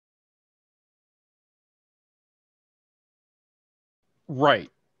Right.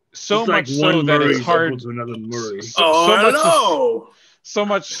 So It's like much so one that Murray it's hard. to another Murray. So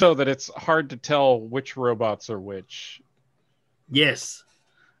much so that it's hard to tell which robots are which. Yes.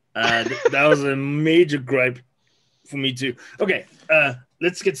 That was a major gripe for me too. Okay,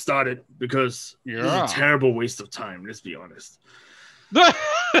 let's get started because this is a terrible waste of time. Let's be honest.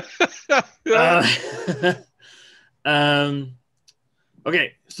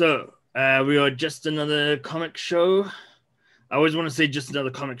 Okay, so we are just another comic show. I always want to say just another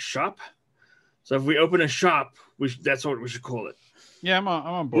comic shop. So if we open a shop, that's what we should call it. Yeah, I'm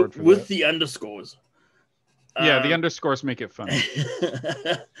on board for with that. the underscores. Yeah, the underscores make it fun.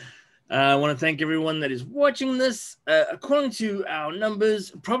 I want to thank everyone that is watching this. According to our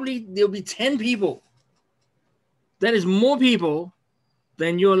numbers, probably there'll be 10 people. That is more people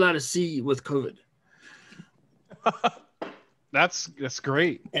than you're allowed to see with COVID. That's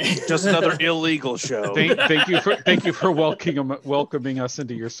great. Just another illegal show. Thank you for welcoming us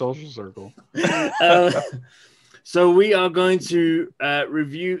into your social circle. So we are going to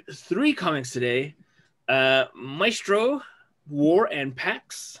review 3 comics today. Maestro, War and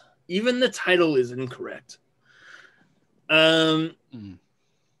Pax. Even the title is incorrect.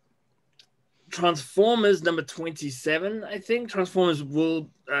 Transformers number 27, I think. Transformers World.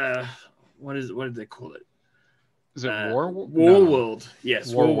 What did they call it? Is it War World?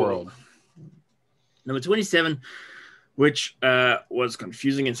 Yes, War World. Number 27, which was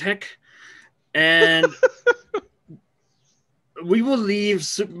confusing as heck. And we will leave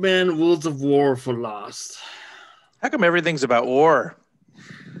Superman Worlds of War for last. How come everything's about war?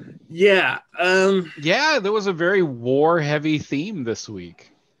 Yeah. Yeah, there was a very war-heavy theme this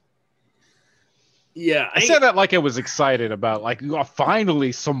week. Yeah. I said that like I was excited about, like,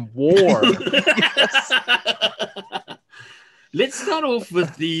 finally some war. Let's start off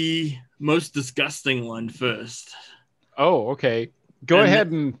with the most disgusting one first. Oh, okay. Go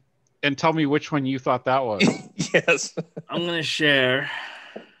ahead and tell me which one you thought that was. Yes. I'm going to share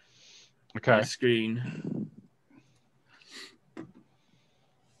my Okay. screen.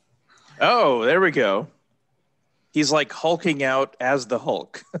 Oh, there we go. He's like hulking out as the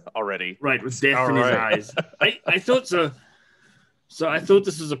Hulk already. Right, with death in his eyes. I thought so. So I thought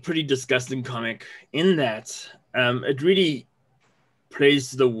this was a pretty disgusting comic in that it really plays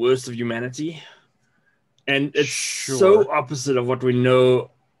to the worst of humanity. And it's so opposite of what we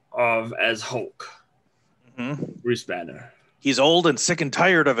know of as Hulk. Mm-hmm. Bruce Banner. He's old and sick and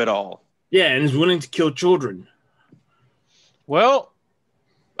tired of it all. Yeah, and is willing to kill children. Well,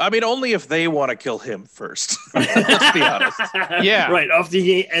 I mean, only if they want to kill him first. Let's be honest. Yeah. Right, after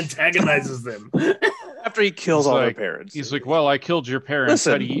he antagonizes them. After he kills all their parents. He's like, well, I killed your parents.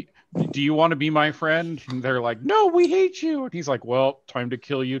 Listen. Do you want to be my friend? And they're like, no, we hate you. And he's like, well, time to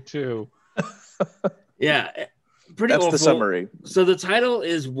kill you too. Yeah, pretty That's awful. the summary. So the title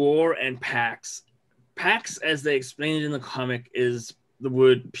is War and Pax. Pax, as they explained in the comic, is the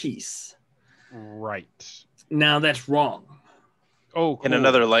word peace. Right. Now that's wrong. Oh, cool. In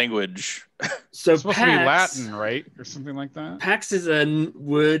another language. So it's supposed to be Latin, right? Or something like that? Pax is a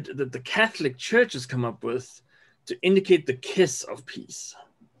word that the Catholic Church has come up with to indicate the kiss of peace.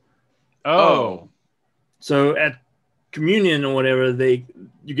 Oh. So at communion or whatever,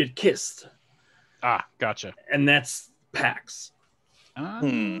 you get kissed. Ah, gotcha. And that's Pax.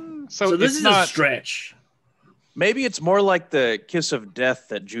 So this is a stretch. Maybe it's more like the kiss of death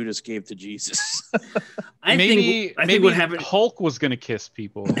that Judas gave to Jesus. I think what happened, Hulk was going to kiss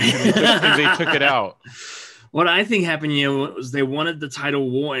people, and they took it out. What I think happened here was they wanted the title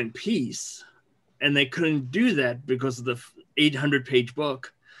War and Peace, and they couldn't do that because of the 800-page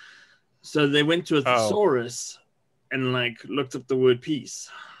book. So they went to a thesaurus and looked up the word peace.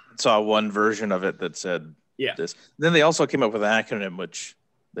 Saw one version of it that said this. Then they also came up with an acronym, which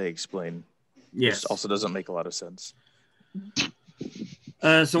they explain. Yes. Which also doesn't make a lot of sense.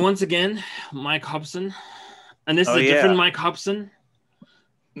 So once again, Mike Hobson. And this is a different Mike Hobson,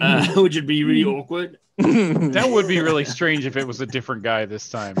 which would be really awkward. That would be really strange if it was a different guy this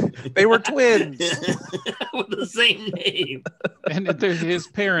time. They were twins. With the same name. And his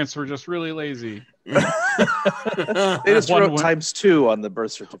parents were just really lazy. They just wrote ×2 on the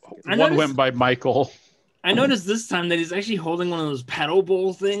birth certificate. One went by Michael. I noticed this time that he's actually holding one of those paddle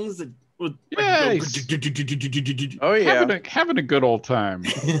ball things that having a good old time.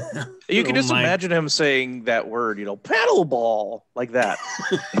 You can just imagine him saying that word, paddle ball, like that.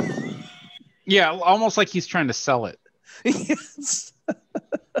 Yeah, almost like he's trying to sell it. Yes.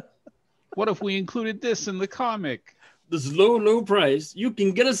 What if we included this in the comic? This low price, you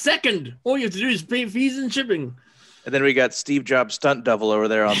can get a second. All you have to do is pay fees and shipping. And then we got Steve Jobs stunt double over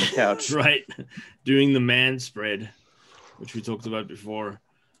there on the couch. Right, doing the man spread. which we talked about before.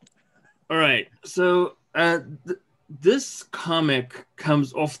 All right, so this comic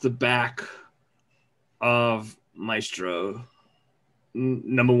comes off the back of Maestro,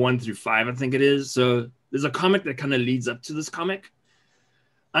 number 1 through 5, I think it is. So there's a comic that kind of leads up to this comic.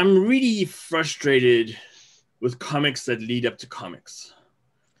 I'm really frustrated with comics that lead up to comics.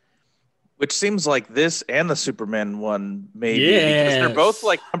 Which seems like this and the Superman one, maybe. Yes. Because they're both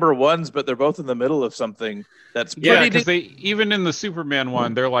like number 1s, but they're both in the middle of something that's pretty... Yeah, because they, even in the Superman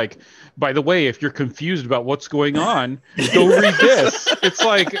one, they're like, by the way, if you're confused about what's going on, go read this. It's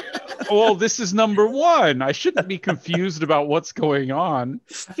like, well, this is number 1. I shouldn't be confused about what's going on.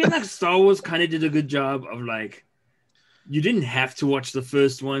 I feel like Star Wars kind of did a good job of like, you didn't have to watch the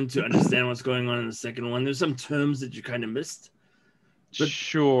first one to understand what's going on in the second one. There's some terms that you kind of missed. But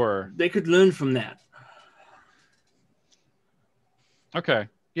sure. They could learn from that. Okay.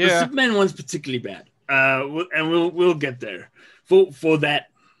 Yeah. The Superman one's particularly bad. And we'll get there for that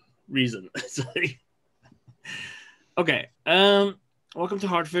reason. Okay. Welcome to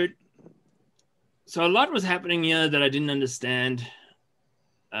Hartford. So a lot was happening here that I didn't understand.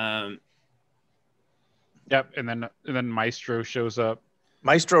 Yep, and then Maestro shows up.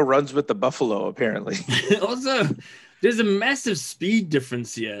 Maestro runs with the buffalo, apparently. Also, there's a massive speed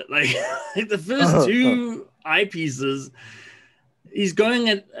difference here. Like the first 2 eyepieces, he's going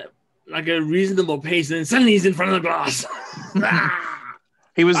at like a reasonable pace, and then suddenly he's in front of the glass.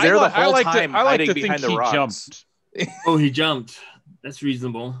 He was there the whole time, I like hiding to behind think the he rocks. jumped. Oh, he jumped. That's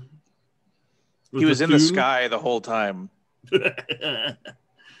reasonable. He was in the sky the whole time.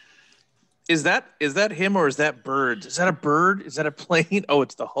 Is that him or is that birds? Is that a bird? Is that a plane? Oh,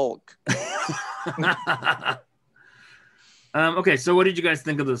 it's the Hulk. Okay, so what did you guys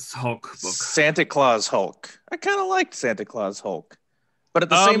think of this Hulk book? Santa Claus Hulk. I kind of liked Santa Claus Hulk. But at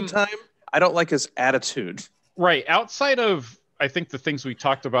the same time, I don't like his attitude. Right. Outside of, I think, the things we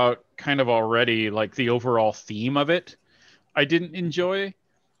talked about kind of already, like the overall theme of it, I didn't enjoy.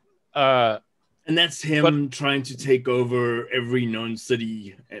 And that's him trying to take over every known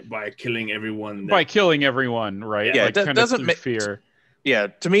city by killing everyone. By killing everyone, right? Yeah, like, it doesn't make fear. Yeah,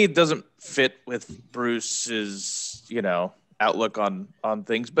 to me, it doesn't fit with Bruce's, outlook on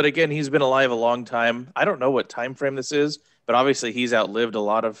things. But again, he's been alive a long time. I don't know what time frame this is, but obviously he's outlived a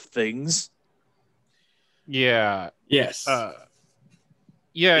lot of things. Yeah. Yes.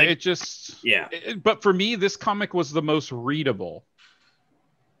 It just... Yeah. But for me, this comic was the most readable.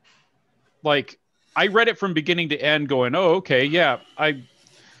 Like, I read it from beginning to end going, oh, okay, yeah, I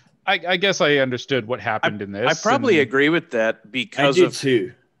guess I understood what happened in this. I probably agree with that because I did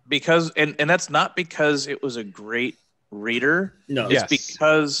too. Because and that's not because it was a great reader. No. It's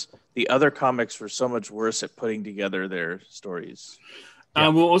because the other comics were so much worse at putting together their stories. I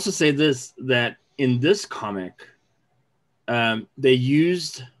will also say this, that in this comic, they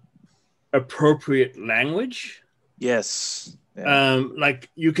used appropriate language. Yes. Yeah. Like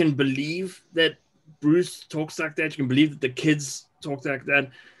you can believe that Bruce talks like that. You can believe that the kids talk like that.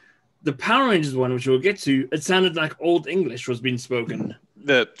 The Power Rangers one, which we'll get to, it sounded like old English was being spoken.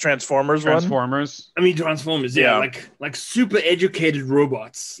 The Transformers one? Transformers, yeah. Like super educated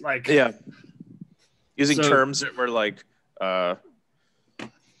robots. Like using terms that were like, I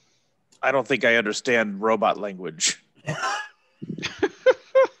don't think I understand robot language.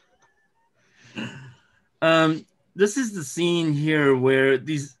 This is the scene here where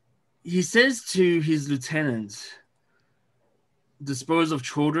he says to his lieutenant, "Dispose of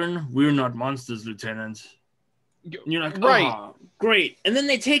children. We're not monsters, Lieutenant." And you're like, right, oh, great. And then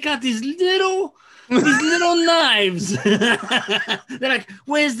they take out these little knives. They're like,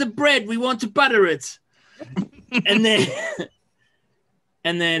 "Where's the bread? We want to butter it." And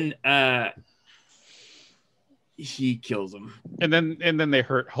then he kills him. And then they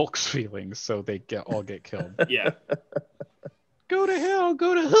hurt Hulk's feelings, so they all get killed. Yeah. Go to hell.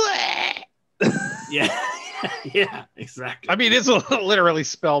 Go to hell. Yeah. Yeah, exactly. I mean, it's literally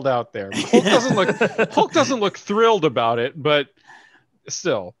spelled out there. Hulk doesn't look thrilled about it, but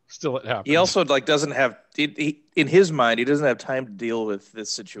still it happens. He also doesn't have in his mind, he doesn't have time to deal with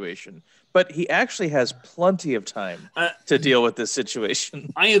this situation. But he actually has plenty of time to deal with this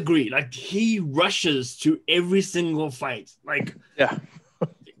situation. I agree. Like, he rushes to every single fight. Like, yeah.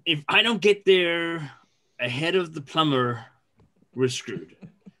 If I don't get there ahead of the plumber, we're screwed.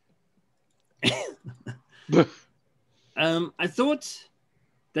 I thought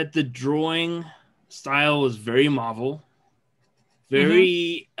that the drawing style was very Marvel.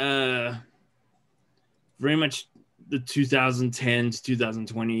 Very, very much the 2010 to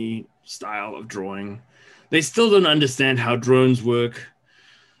 2020 style of drawing. They still don't understand how drones work.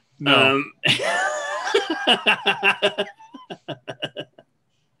 No.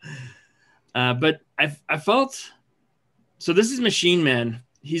 But I felt so. This is Machine Man.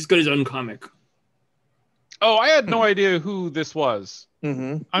 He's got his own comic. Oh, I had no idea who this was.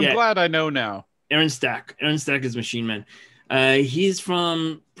 Mm-hmm. I'm glad I know now. Aaron Stack. Aaron Stack is Machine Man. He's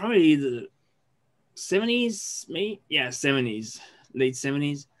from probably the 70s, maybe? Yeah, 70s, late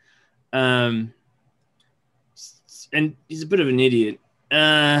 70s. And he's a bit of an idiot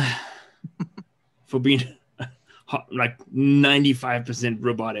for being like 95%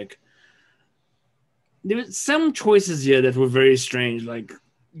 robotic. There were some choices here that were very strange, like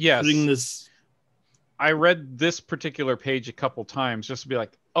putting this. I read this particular page a couple times just to be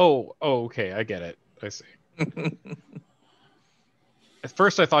like, oh, okay, I get it. I see. At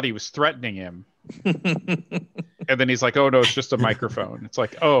first, I thought he was threatening him. And then he's like, oh, no, it's just a microphone. It's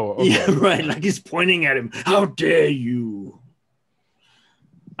like, oh, okay. Yeah, right. Like he's pointing at him. How dare you?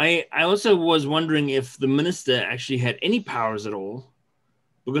 I also was wondering if the minister actually had any powers at all.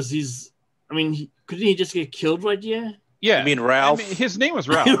 Because couldn't he just get killed right here? Yeah. I mean, Ralph. His name was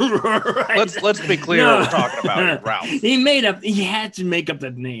Ralph. Right. Let's be clear what we're talking about. Ralph. He had to make up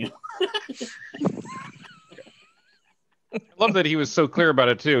that name. I love that he was so clear about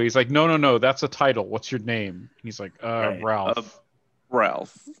it too. He's like, no, that's a title. What's your name? He's like, Ralph.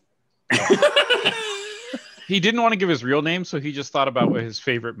 Ralph. He didn't want to give his real name, so he just thought about what his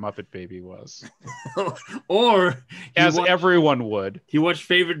favorite Muppet Baby was. Or everyone would. He watched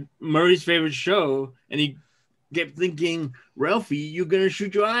Murray's favorite show, and he kept thinking, Ralphie, you're gonna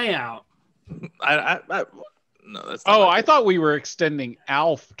shoot your eye out. No, that's not I thought we were extending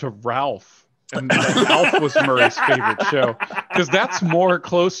Alf to Ralph. And Alf was Murray's favorite show because that's more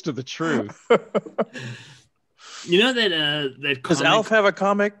close to the truth. You know that does comic? Alf have a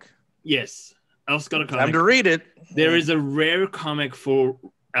comic? Yes, Alf's got a comic. Time to read it. There is a rare comic for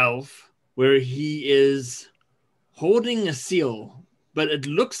Alf where he is holding a seal, but it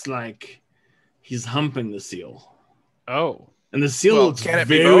looks like he's humping the seal. Oh. And the seal looks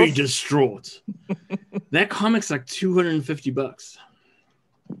very distraught. That comic's like $250.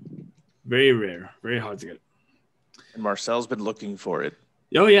 Very rare, very hard to get. And Marcel's been looking for it.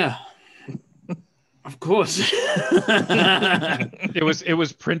 Oh yeah, of course. It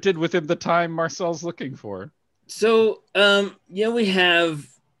was printed within the time Marcel's looking for. So we have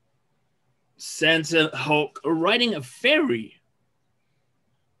Santa Hulk riding a ferry.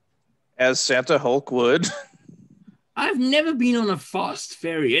 As Santa Hulk would. I've never been on a fast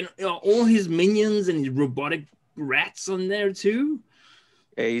ferry, and all his minions and his robotic rats on there too.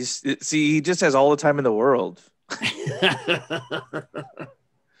 Yeah, he just has all the time in the world.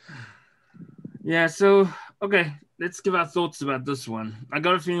 Yeah, so okay, let's give our thoughts about this one. I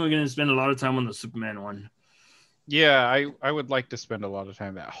got a feeling we're going to spend a lot of time on the Superman one. Yeah, I would like to spend a lot of time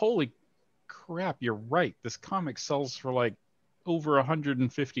on that. Holy crap, you're right. This comic sells for like over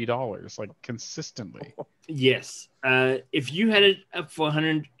 $150, like consistently. Yes. If you had it up for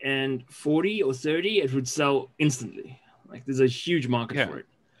 140 or 30, it would sell instantly. Like there's a huge market for it.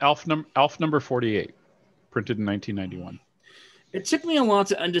 Alf number 48, printed in 1991. It took me a while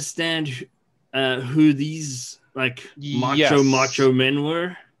to understand who these like macho men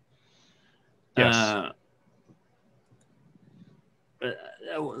were. Yes.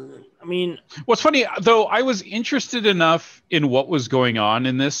 I mean, what's funny though, I was interested enough in what was going on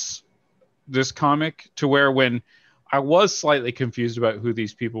in this comic to where when I was slightly confused about who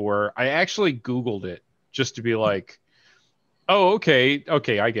these people were, I actually Googled it just to be like, oh, okay,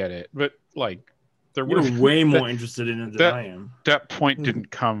 I get it. But like, you're way more interested in it than I am. That point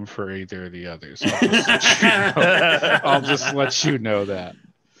didn't come for either of the others. I'll just let you know that.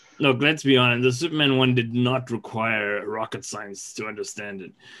 Look, let's be honest. The Superman one did not require rocket science to understand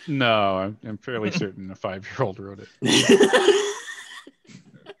it. No, I'm fairly certain a 5-year-old wrote it.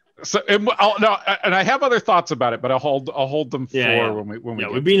 So, and I have other thoughts about it, but I'll hold them when we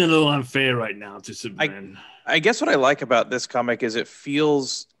we're being a little unfair right now to Superman. I guess what I like about this comic is it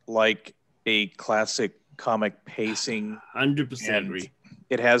feels like a classic comic pacing. 100% agree.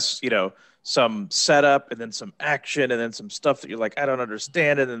 It has, some setup and then some action and then some stuff that you're like, I don't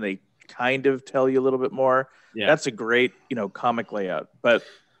understand. And then they kind of tell you a little bit more. Yeah. That's a great, comic layout. But,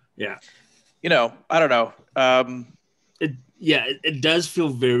 yeah, I don't know. It does feel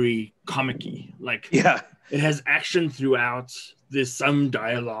very comic-y. Like, yeah, it has action throughout. There's some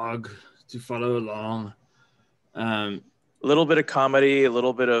dialogue to follow along. A little bit of comedy, a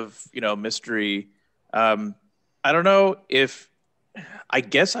little bit of, mystery. I don't know I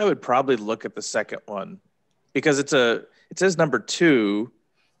guess I would probably look at the second one because it says number 2.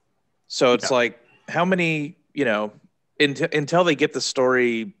 So it's like, how many, until they get the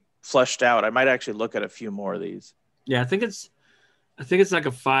story fleshed out, I might actually look at a few more of these. Yeah, I think it's like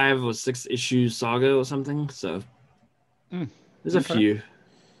a 5 or 6 issue saga or something. So there's a few.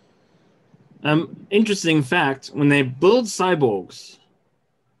 Interesting fact: when they build cyborgs,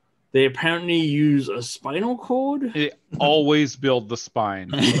 they apparently use a spinal cord. They always build the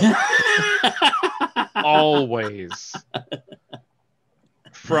spine. Always.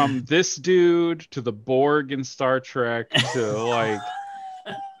 From this dude to the Borg in Star Trek to like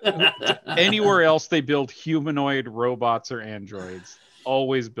anywhere else they build humanoid robots or androids,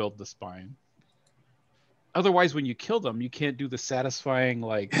 always build the spine. Otherwise, when you kill them, you can't do the satisfying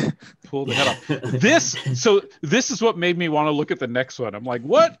like pull the head off. This is what made me want to look at the next one. I'm like,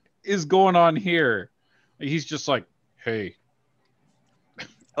 what is going on here? He's just like, hey.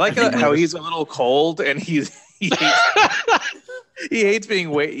 I like how he's a little cold and he hates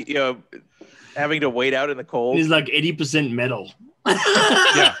being having to wait out in the cold. He's like 80% metal.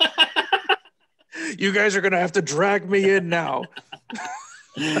 Yeah. You guys are gonna have to drag me in now.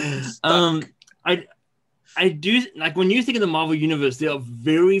 I do like when you think of the Marvel universe, there are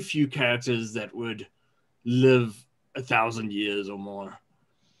very few characters that would live 1,000 years or more.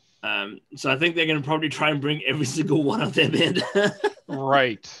 So I think they're gonna probably try and bring every single one of them in.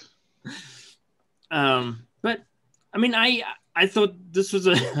 Right. But I mean, I thought this was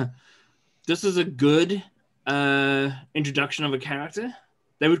a good introduction of a character.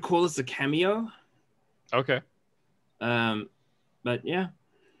 They would call this a cameo. Okay. But yeah,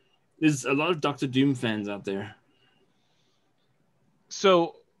 there's a lot of Doctor Doom fans out there.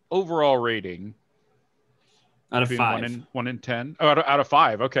 So overall rating out of 5. 1 in 10. Oh, out of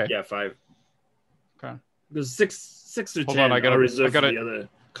 5. Okay. Yeah, 5. Okay. Because 6 or 10 on, I gotta reserved for the other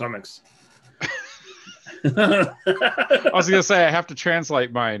comics. I was gonna say I have to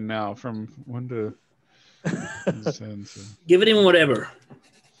translate mine now from 1 to 10. So. Give it in whatever.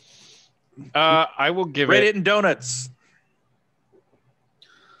 I will give Rate it in donuts.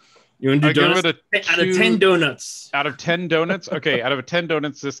 You want to do donuts? Give it out of 10 donuts. Out of 10 donuts? Okay, out of 10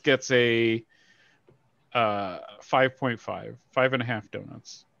 donuts, this gets a 5.5. 5.5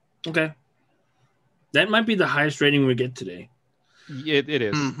 donuts. Okay. That might be the highest rating we get today. It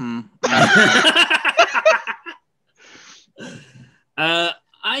is. Mm-hmm.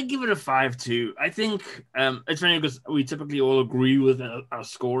 I give it a 5 too. I think it's funny because we typically all agree with our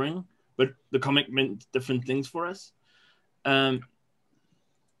scoring, but the comic meant different things for us.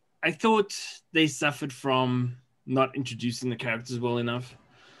 I thought they suffered from not introducing the characters well enough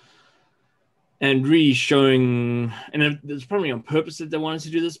and really showing, and it's probably on purpose that they wanted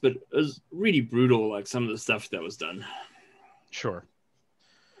to do this, but it was really brutal, like some of the stuff that was done. Sure.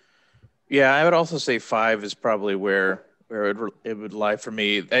 Yeah, I would also say 5 is probably where it would lie for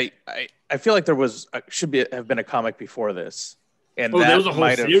me. I feel like there was have been a comic before this, and there was a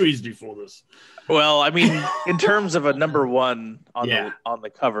whole series before this. Well, I mean, in terms of a number 1 on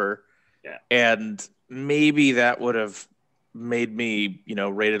the cover, and maybe that would have made me,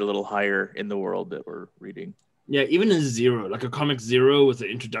 rate it a little higher in the world that we're reading. Yeah, even in Zero, like a comic Zero with the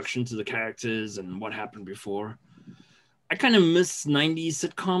introduction to the characters and what happened before. I kind of miss 90s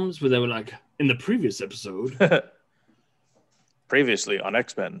sitcoms where they were like in the previous episode. Previously on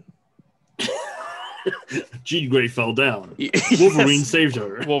X-Men. Jean Grey fell down. Wolverine saved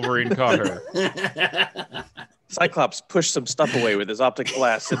her. Wolverine caught her. Cyclops pushed some stuff away with his optic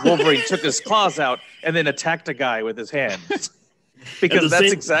blast, and Wolverine took his claws out and then attacked a guy with his hands. Because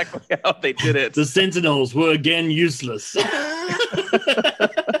that's exactly how they did it. The Sentinels were again useless.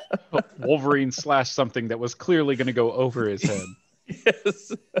 Wolverine slashed something that was clearly going to go over his head.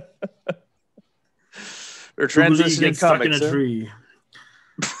 Yes. We're transitioning stuck comics. In a tree.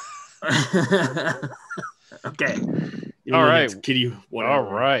 Okay. All right. Kitty. Whatever. All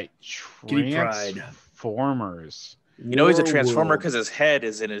right. Kitty Pride. Transformers. He's a transformer because his head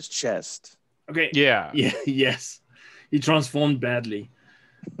is in his chest. Okay. Yeah. Yes. He transformed badly.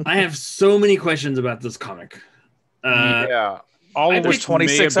 I have so many questions about this comic. All of which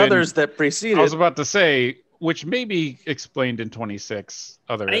 26 others that preceded. I was about to say, which may be explained in 26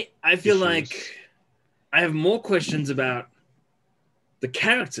 other. I feel issues. like I have more questions about the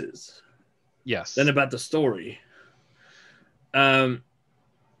characters, than about the story. I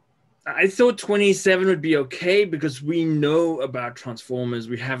thought 27 would be okay because we know about Transformers.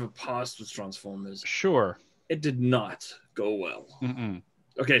 We have a past with Transformers. Sure. It did not go well. Mm-mm.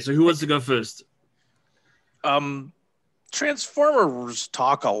 Okay, so who wants to go first? Transformers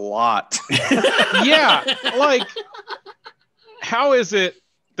talk a lot. Yeah, like, how is it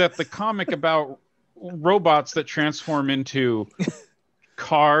that the comic about robots that transform into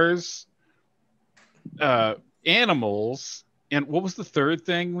cars, animals, And what was the third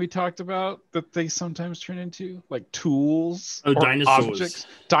thing we talked about that they sometimes turn into? Like tools Oh, or dinosaurs. objects?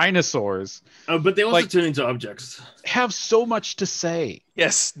 Dinosaurs. Oh, but they also Like- turn into objects. Have so much to say.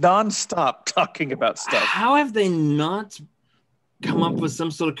 Yes, nonstop talking about stuff. How have they not come up with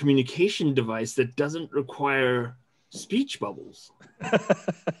some sort of communication device that doesn't require speech bubbles?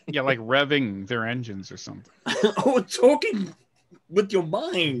 Yeah, like revving their engines or something. Oh, talking with your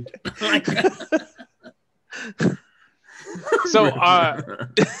mind. Like, So,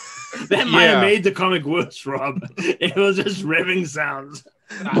 that might have made the comic worse, Rob. It was just revving sounds.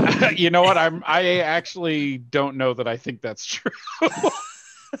 you know what? I actually don't know that I think that's true.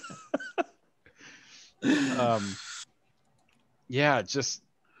 Yeah, just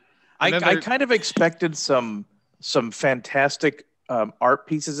I kind of expected some fantastic art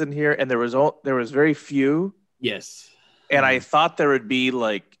pieces in here, and there was very few. Yes. And I thought there would be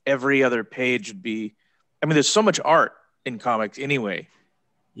like every other page would be. I mean, there's so much art in comics anyway.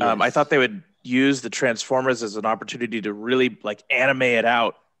 Yes. I thought they would use the Transformers as an opportunity to really like animate it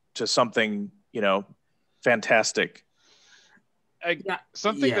out to something, fantastic.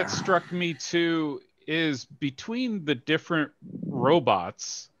 Something Yeah. that struck me too is between the different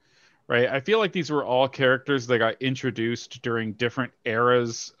robots, right? I feel like these were all characters that got introduced during different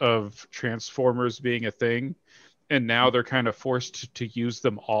eras of Transformers being a thing, and now they're kind of forced to use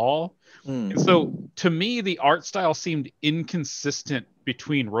them all. And so to me, the art style seemed inconsistent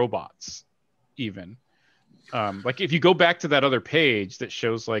between robots, even. Like if you go back to that other page that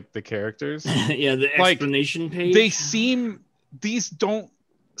shows like the characters, Yeah, the like, explanation page. some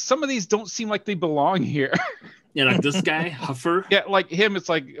of these don't seem like they belong here. Yeah, like this guy, Huffer, Yeah, like him, it's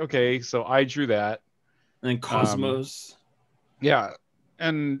like, okay, so I drew that. and Cosmos. Yeah,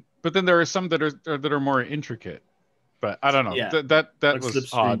 but then there are some that are more intricate. But I don't know. Yeah. That Like was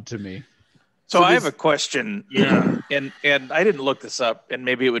Slipstream. odd to me. So I have a question. Yeah. And I didn't look this up, and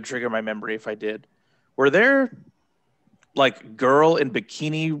maybe it would trigger my memory if I did. Were there like girl in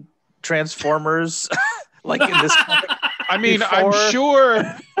bikini Transformers like in this comic? I mean, Before-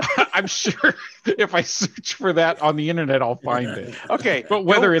 I'm sure if I search for that on the internet, I'll find it. Okay. But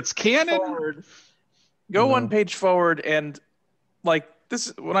whether go it's canon, forward, go one page forward, and like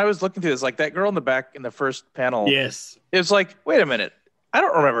this, when I was looking through this, like that girl in the back in the first panel, Yes. it was like, wait a minute, I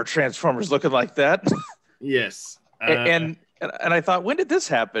don't remember Transformers looking like that. Yes. and I thought, when did this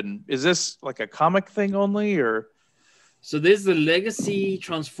happen? Is this like a comic thing only, or? So there's the Legacy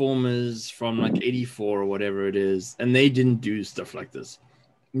Transformers from like 84 or whatever it is, and they didn't do stuff like this.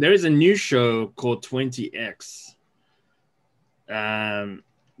 There is a new show called 20X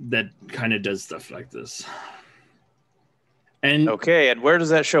that kind of does stuff like this. And Okay, and where does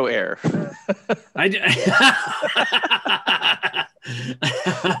that show air?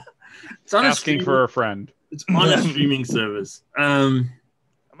 It's on asking for a friend. It's on a streaming service. I'm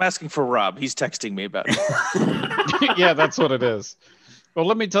asking for Rob. He's texting me about it. Yeah, that's what it is. Well,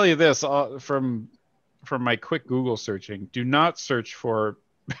 let me tell you this from my quick Google searching. Do not search for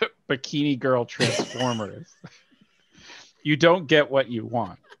bikini girl Transformers. You don't get what you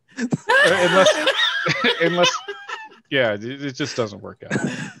want. unless yeah, it just doesn't work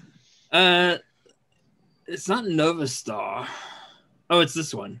out. It's not Nova Star. Oh, it's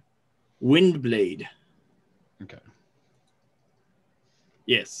this one. Windblade. Okay.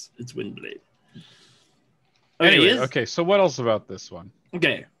 Yes, it's Windblade. Anyway, okay, so what else about this one?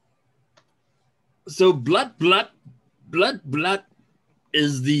 Okay. So blood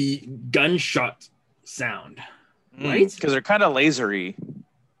is the gunshot sound, right? Because they're kind of lasery.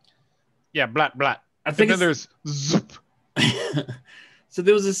 Yeah, blat blat. I think And then there's zoop, so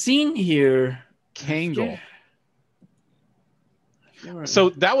there was a scene here. Kangle. So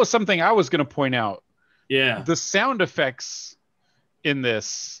that was something I was going to point out. Yeah. The sound effects in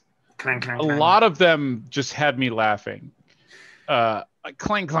this, Clang, clang, a clang. lot of them just had me laughing. Like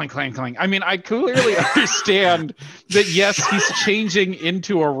clang, clang, clang, clang. I mean, I clearly understand that, yes, he's changing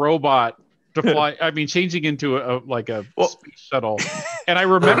into a robot to fly. I mean, changing into a space shuttle. And I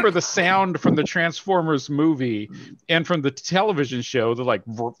remember the sound from the Transformers movie and from the television show. They're like,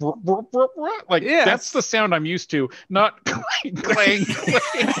 Yeah. That's the sound I'm used to, not clang, clang,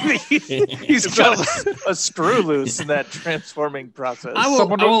 clang. He's got a screw loose in that transforming process.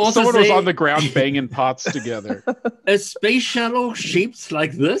 Someone was on the ground banging pots together. A space shuttle shaped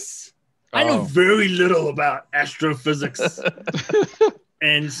like this? I know Oh. very little about astrophysics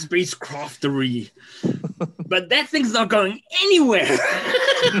and spacecraftery, but that thing's not going anywhere.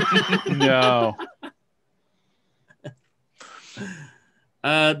 No.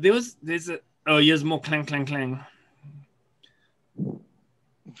 Here's more clang, clang, clang.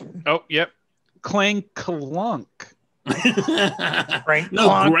 Oh, yep. Clang clunk. No,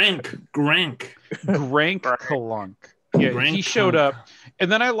 Grank. Grank Kalunk. Yeah, Grank he showed Kalunk. up.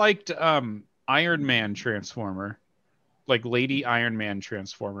 And then I liked Iron Man Transformer. Like Lady Iron Man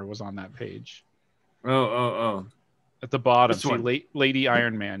Transformer was on that page. Oh. At the bottom. This See, one. Lady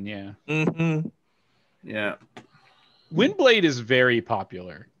Iron Man, yeah. Mm-hmm. Yeah. Windblade is very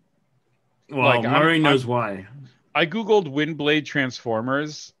popular. Well, Like, Murray knows why. I Googled Windblade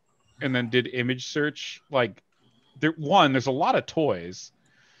Transformers and then did image search. Like, there's a lot of toys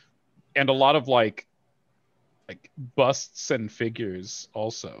and a lot of like busts and figures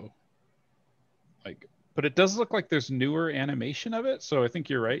also. Like, but it does look like there's newer animation of it. So I think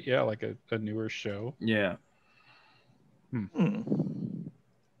you're right. Yeah, like a newer show. Yeah. Hmm.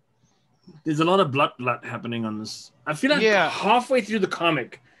 There's a lot of blood happening on this. I feel like Yeah. halfway through the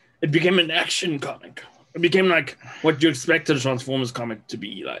comic, it became an action comic. It became like what you expected a Transformers comic to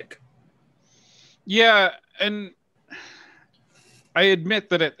be like. Yeah, and I admit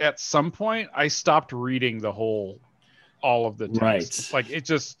that at some point I stopped reading all of the text. Right. Like it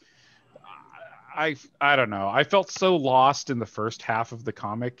just, I don't know. I felt so lost in the first half of the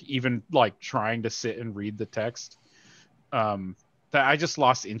comic, even like trying to sit and read the text, that I just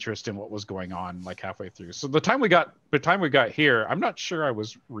lost interest in what was going on like halfway through. So the time we got here, I'm not sure I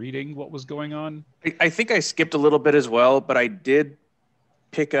was reading what was going on. I think I skipped a little bit as well, but I did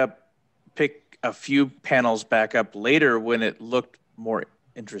pick a few panels back up later when it looked more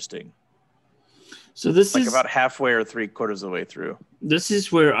interesting. So this Like is about halfway or 3/4 of the way through. This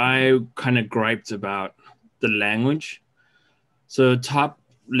is where I kind of griped about the language. So top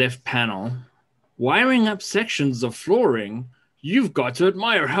left panel, wiring up sections of flooring. You've got to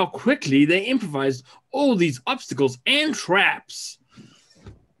admire how quickly they improvised all these obstacles and traps.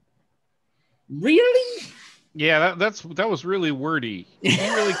 Really? Yeah, that was really wordy.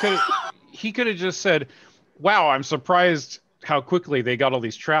 He could have just said, "Wow, I'm surprised how quickly they got all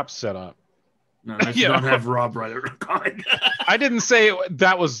these traps set up." No, I should not have Rob write a comic. I didn't say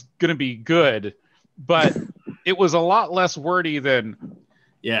that was going to be good, but it was a lot less wordy than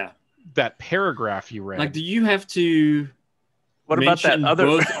that paragraph you read. Like, do you have to What about that mention other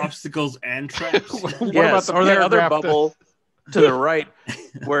both obstacles and traps? What yes, about the or that other paragraph bubble to the right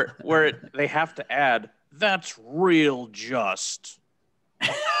where they have to add that's real just.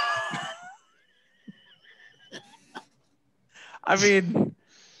 I mean,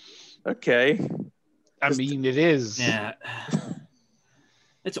 okay. I mean, it is. Yeah.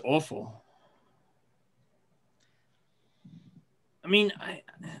 It's awful. I mean,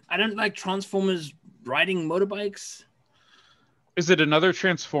 I don't like Transformers riding motorbikes. Is it another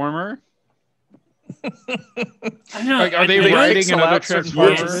Transformer? I know. Like, are they they riding pixel another out certain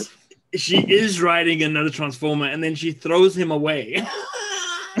Transformer? parts. Yes, she is riding another Transformer, and then she throws him away.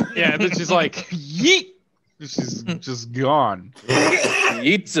 Yeah, and then she's like, yeet! She's just gone.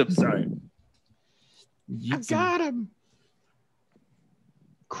 Eats him. Sorry. I got him.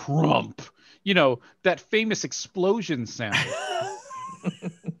 Crump. You know, that famous explosion sound.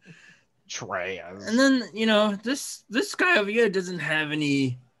 Trash. And then, you know, this guy over here doesn't have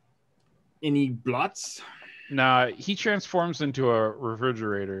any blots. Nah, he transforms into a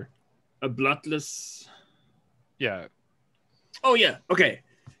refrigerator. A bloodless. Yeah. Oh, yeah. Okay.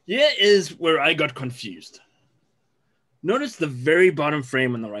 Here is where I got confused. Notice the very bottom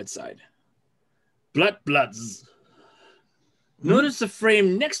frame on the right side. Bloods. Notice the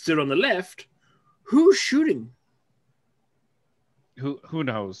frame next to it on the left. Who's shooting? Who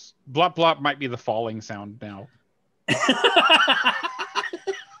knows? Blop blop might be the falling sound now.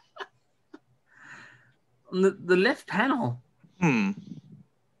 On the left panel, Hmm.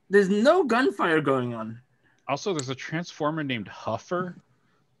 there's no gunfire going on. Also, there's a transformer named Huffer.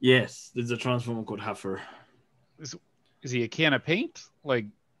 Yes, there's a transformer called Huffer. Is he a can of paint? Like,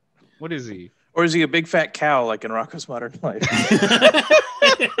 what is he? Or is he a big fat cow like in Rocko's Modern Life?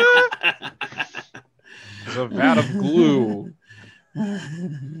 It's a vat of glue.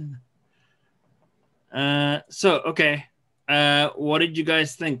 Okay. What did you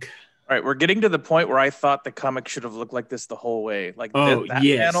guys think? All right, we're getting to the point where I thought the comic should have looked like this the whole way. Like that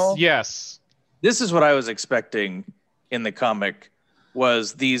yes. panel. Yes. This is what I was expecting in the comic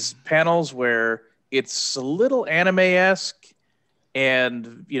was these panels where it's a little anime-esque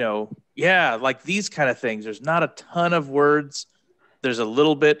and, you know, yeah, like these kind of things. There's not a ton of words. There's a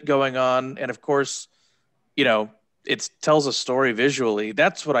little bit going on. And of course, you know, it tells a story visually.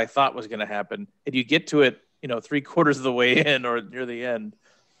 That's what I thought was going to happen. And you get to it, you know, 3/4 of the way in or near the end.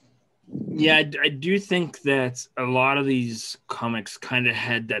 Yeah, I do think that a lot of these comics kind of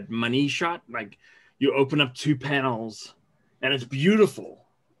had that money shot. Like you open up 2 panels and it's beautiful.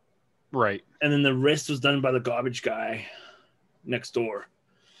 Right. And then the rest was done by the garbage guy next door.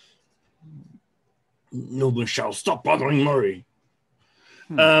 No one shall stop bothering Murray.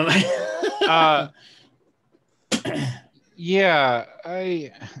 Yeah,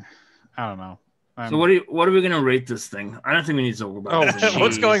 I don't know. So what are we gonna rate this thing? I don't think we need to talk about this.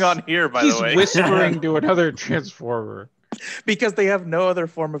 What's going on here, by the way? He's whispering to another Transformer. Because they have no other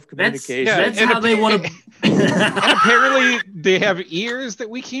form of communication. That's how they want to. And apparently they have ears that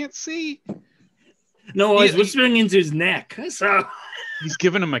we can't see. No, he's whispering into his neck. So he's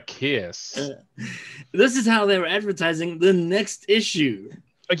giving him a kiss. This is how they were advertising the next issue.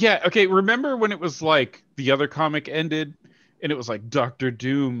 Yeah, okay. Remember when it was like the other comic ended and it was like Dr.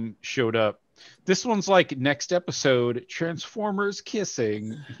 Doom showed up? This one's like next episode, Transformers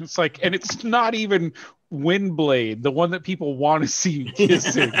kissing. It's like, and it's not even Windblade, the one that people want to see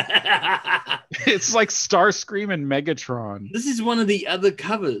kissing. It's like Starscream and Megatron. This is one of the other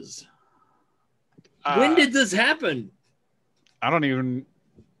covers. When did this happen? I don't even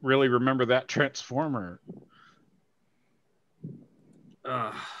really remember that Transformer.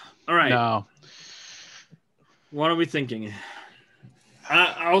 All right. No. What are we thinking?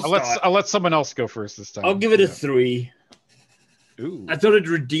 I'll start. I'll let someone else go first this time. I'll give it a 3. Ooh. I thought it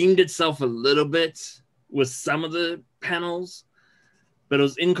redeemed itself a little bit with some of the panels, but it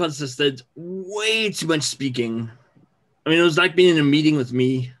was inconsistent. Way too much speaking. I mean, it was like being in a meeting with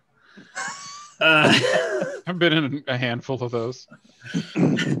me. I've been in a handful of those.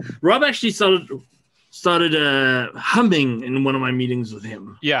 Rob actually started humming in one of my meetings with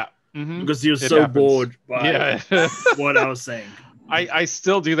him. Yeah. Because he was so bored by what I was saying. I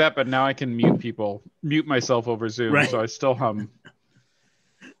still do that, but now I can mute myself over Zoom, right. So I still hum.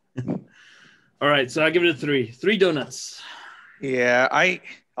 All right, so I give it a 3. 3 donuts. Yeah,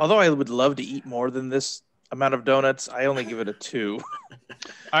 although I would love to eat more than this amount of donuts, I only give it a 2.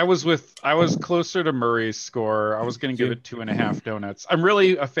 I was closer to Murray's score. I was going to give it 2.5 donuts. I'm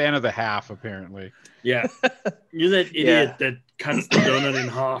really a fan of the half, apparently. Yeah. You're that idiot that cuts the donut in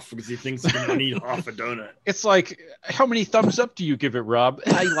half because he thinks he's going to need half a donut. It's like, how many thumbs up do you give it, Rob?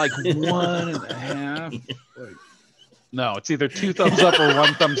 I like 1.5. Like, no, it's either 2 thumbs up or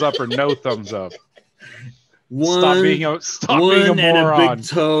 1 thumbs up or no thumbs up. Stop being a moron. And a big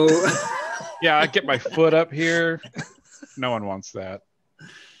toe. Yeah, I get my foot up here. No one wants that.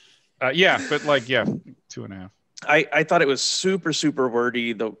 Yeah, but like, yeah, 2.5. I thought it was super, super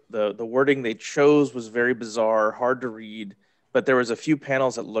wordy. The wording they chose was very bizarre, hard to read, but there was a few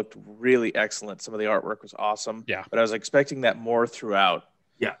panels that looked really excellent. Some of the artwork was awesome. Yeah. But I was expecting that more throughout.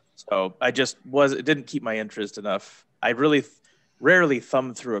 Yeah. So it didn't keep my interest enough. I really rarely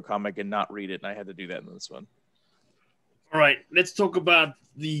thumb through a comic and not read it, and I had to do that in this one. All right, let's talk about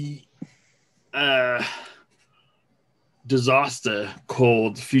the disaster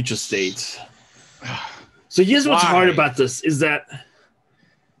called Future State. So here's what's hard about this is that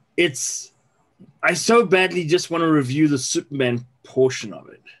I so badly just want to review the Superman portion of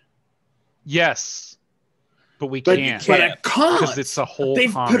it. Yes, but we can't. But I can't because it's a whole.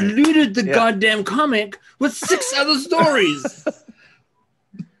 They've comic. polluted the goddamn comic with 6 other stories.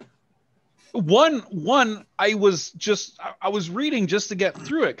 One, I was reading just to get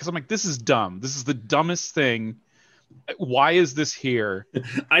through it because I'm like, this is dumb. This is the dumbest thing. Why is this here?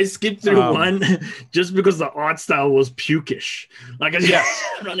 I skipped through one just because the art style was pukish. Like, I'm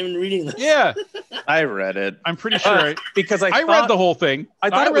not even reading this. Yeah, I read it. I'm pretty sure because I read the whole thing. I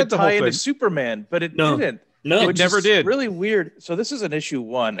thought it would the tie whole into thing. Superman, but it No. didn't. No, it never did. Really weird. So this is an issue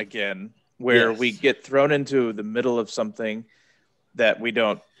 1 again, where we get thrown into the middle of something that we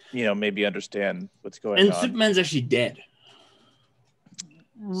don't, maybe understand what's going on. And Superman's actually dead.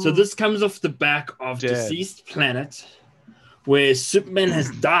 So this comes off the back of Deceased Planet, where Superman has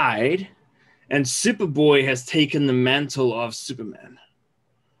died, and Superboy has taken the mantle of Superman.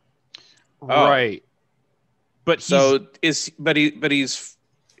 Right. But is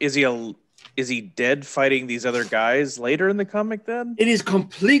he dead fighting these other guys later in the comic then? It is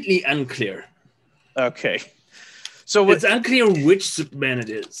completely unclear. Okay. So it's unclear which Superman it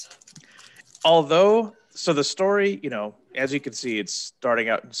is. Although, so the story, as you can see, it's starting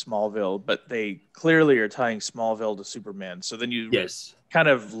out in Smallville, but they clearly are tying Smallville to Superman. So then you kind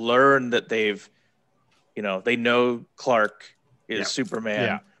of learn that they know Clark is Superman.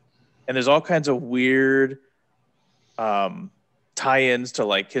 Yeah. And there's all kinds of weird tie-ins to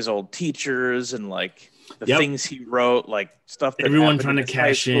like his old teachers and like the things he wrote, like stuff that everyone trying to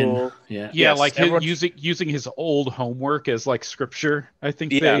cash in. Yeah, like using his old homework as like scripture, I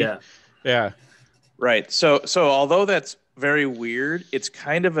think. Yeah. Right. So although that's very weird, it's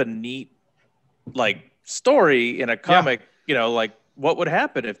kind of a neat like story in a comic, like what would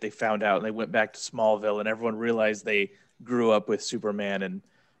happen if they found out and they went back to Smallville and everyone realized they grew up with Superman. And,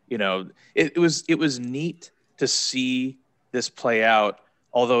 you know, it was neat to see this play out,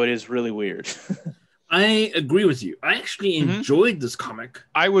 although it is really weird. I agree with you. I actually enjoyed this comic.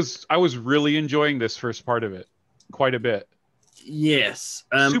 I was really enjoying this first part of it quite a bit. Yes.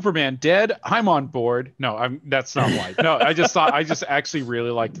 Superman dead. I'm on board. No, that's not why. No, I just actually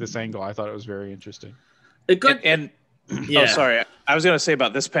really liked this angle. I thought it was very interesting. It got, Oh, sorry. I was going to say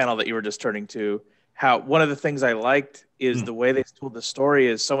about this panel that you were just turning to, how one of the things I liked is the way they told the story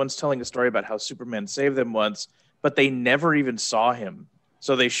is someone's telling a story about how Superman saved them once, but they never even saw him.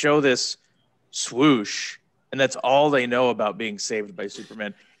 So they show this swoosh, and that's all they know about being saved by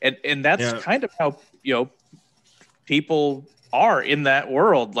Superman. And that's kind of how, you know, people are in that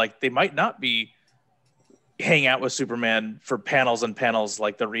world. Like, they might not be hang out with Superman for panels and panels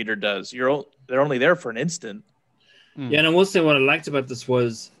like the reader does. They're only there for an instant. Yeah, and I will say what I liked about this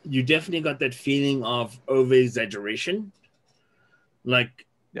was you definitely got that feeling of over exaggeration. Like,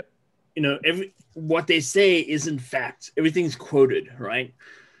 you know, what they say isn't fact. Everything's quoted, right?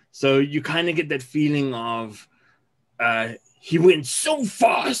 So you kind of get that feeling of he went so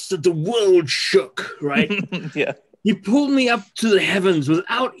fast that the world shook, right? Yeah. He pulled me up to the heavens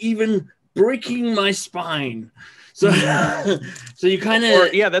without even breaking my spine. So, so you kind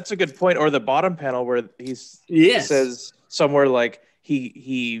of... Yeah, that's a good point. Or the bottom panel where he says somewhere like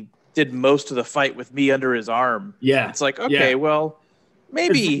he did most of the fight with me under his arm. Yeah. It's like, okay, well,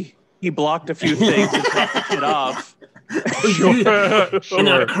 maybe he blocked a few things and knocked it off. Sure. In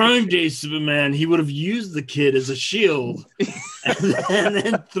our current day Superman, he would have used the kid as a shield and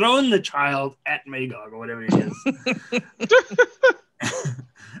then thrown the child at Magog or whatever it is.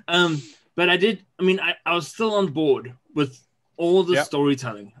 But I was still on board with all the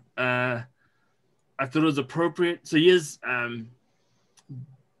storytelling. I thought it was appropriate. So he is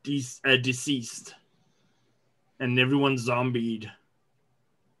deceased, and everyone's zombied,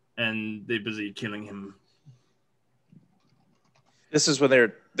 and they're busy killing him. This is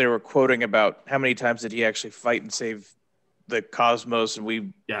when they were quoting about how many times did he actually fight and save the cosmos, and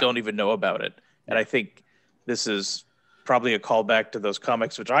we don't even know about it. And I think this is probably a callback to those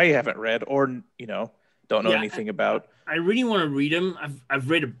comics, which I haven't read or, you know, don't know anything about. I really want to read them. I've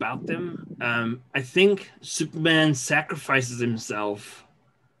read about them. I think Superman sacrifices himself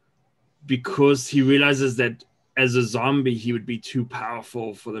because he realizes that as a zombie, he would be too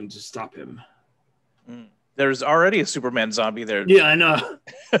powerful for them to stop him. There's already a Superman zombie there. Yeah, I know.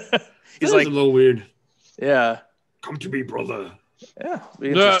 He's like a little weird. Yeah. Come to me, brother. Yeah, be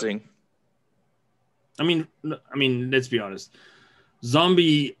interesting. I mean, let's be honest.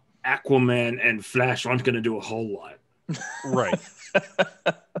 Zombie Aquaman and Flash aren't going to do a whole lot. Right.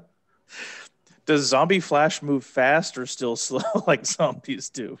 Does Zombie Flash move fast or still slow like zombies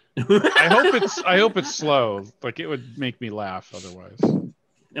do? I hope it's slow. Like, it would make me laugh otherwise.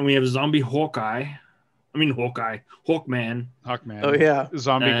 And we have Zombie Hawkman. Hawkman. Oh yeah.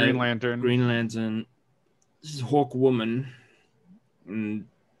 Zombie Green Lantern. Green Lantern. This is Hawkwoman. And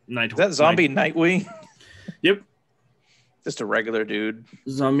Is that Zombie Nightwing? Yep. Just a regular dude.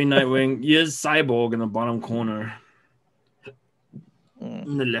 Zombie Nightwing. Here's Cyborg in the bottom corner.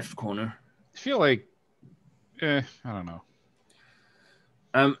 In the left corner. I feel like, I don't know.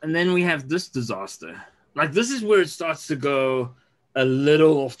 And then we have this disaster. Like, this is where it starts to go a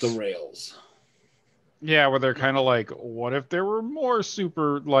little off the rails. Yeah, where they're kind of like, what if there were more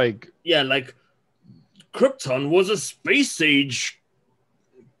super, like... Yeah, like, Krypton was a space age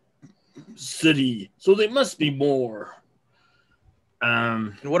city, so there must be more.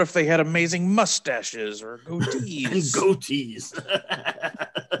 And what if they had amazing mustaches or goatees?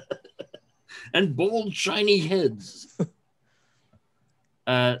 And bold, shiny heads.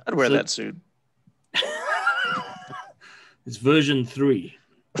 I'd wear that suit. It's version 3.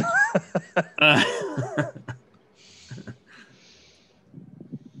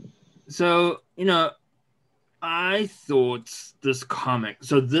 So, you know, I thought this comic,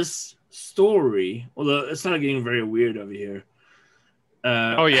 so this story, although it started getting very weird over here.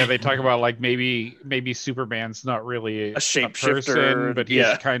 They talk about like maybe Superman's not really a shapeshifter, person, but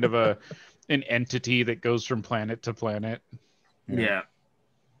he's kind of an entity that goes from planet to planet. Yeah.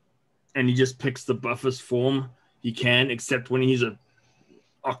 And he just picks the buffest form he can, except when he's a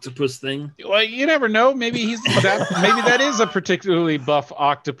octopus thing. Well, you never know. Maybe maybe that is a particularly buff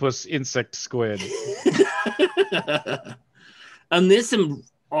octopus insect squid. And there's some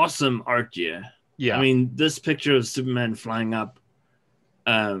awesome art here. Yeah. I mean, this picture of Superman flying up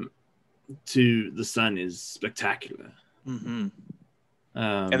to the sun is spectacular. Mm-hmm.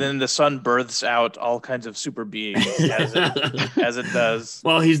 And then the sun births out all kinds of super beings as it does.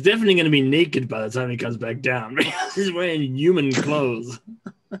 Well, he's definitely going to be naked by the time he comes back down because he's wearing human clothes.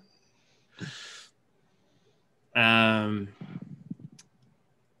 Yeah,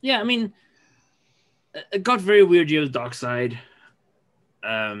 I mean, it got very weird here, the dark side.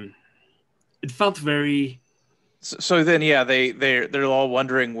 It felt very. So then, yeah, they're all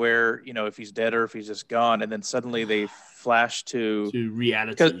wondering where, if he's dead or if he's just gone, and then suddenly they flash to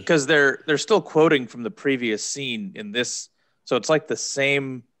reality because they're still quoting from the previous scene in this, so it's like the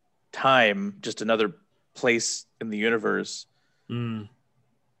same time, just another place in the universe.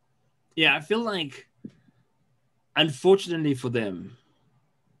 Yeah, I feel like, unfortunately for them,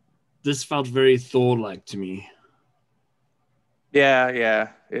 this felt very Thor-like to me. Yeah,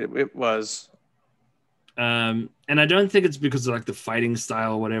 it was. And I don't think it's because of like the fighting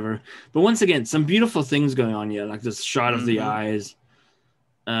style or whatever. But once again, some beautiful things going on here, like this shot of the eyes.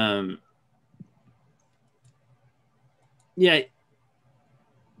 Yeah,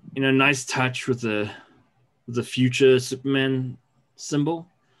 nice touch with the future Superman symbol.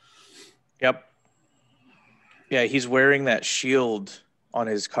 Yep. Yeah, he's wearing that shield on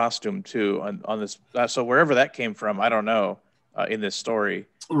his costume too. On this, so wherever that came from, I don't know. In this story,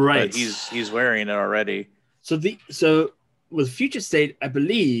 right? But he's wearing it already. So with Future State, I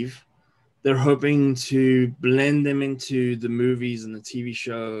believe they're hoping to blend them into the movies and the TV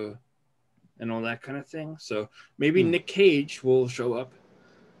show and all that kind of thing. So maybe Nick Cage will show up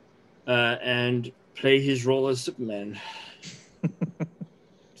and play his role as Superman.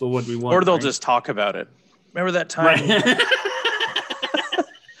 So what we want, or they'll just talk about it. Remember that time? Right.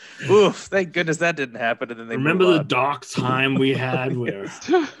 Oof! Thank goodness that didn't happen. And then they remember the dark time we had where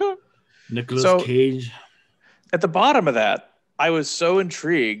Nicolas Cage. At the bottom of that, I was so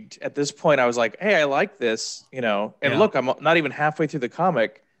intrigued. At this point, I was like, "Hey, I like this," And look, I'm not even halfway through the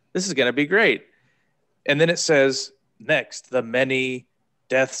comic. This is going to be great. And then it says, "Next, the many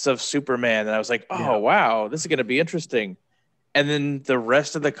deaths of Superman," and I was like, "Oh, wow, this is going to be interesting." And then the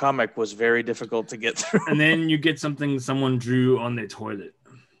rest of the comic was very difficult to get through. And then you get something someone drew on their toilet.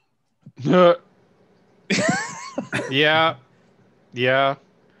 Yeah.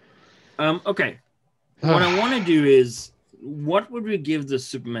 Okay. What I want to do is, what would we give the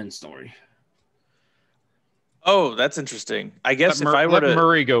Superman story? Oh, that's interesting. I guess let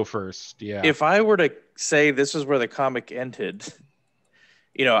Murray go first. Yeah. If I were to say this is where the comic ended,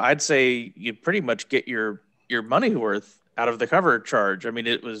 I'd say you pretty much get your money worth out of the cover charge. I mean,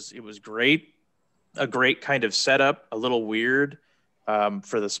 it was great, a great kind of setup, a little weird.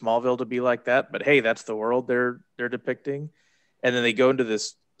 For the Smallville to be like that, but hey, that's the world they're depicting. And then they go into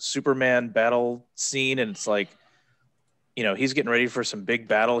this Superman battle scene, and it's like, he's getting ready for some big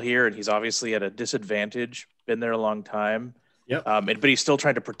battle here, and he's obviously at a disadvantage, been there a long time. Yep. But he's still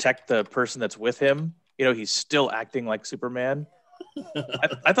trying to protect the person that's with him. He's still acting like Superman.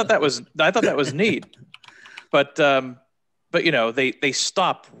 I thought that was neat. But they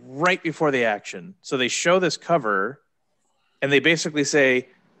stop right before the action, so they show this cover. And they basically say,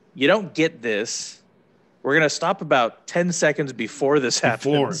 you don't get this. We're going to stop about 10 seconds before this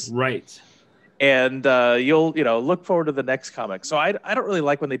happens. Right. And you'll look forward to the next comic. So I don't really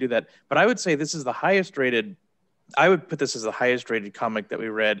like when they do that. But I would say this is the highest rated. I would put this as the highest rated comic that we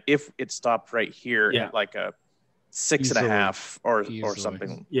read if it stopped right here at like a 6.5 or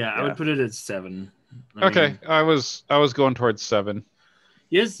something. Yeah, I would put it at 7. Okay, I was going towards 7.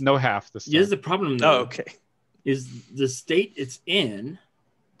 Yes. No half this time. Here's the problem, though. Oh, okay. Is the state it's in,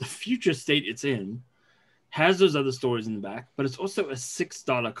 the future state it's in, has those other stories in the back, but it's also a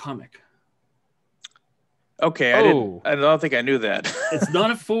 $6 comic. Okay, I don't think I knew that. It's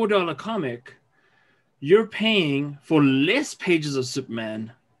not a $4 comic. You're paying for less pages of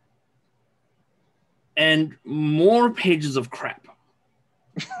Superman and more pages of crap.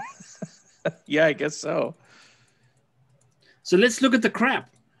 Yeah, I guess so. So let's look at the crap.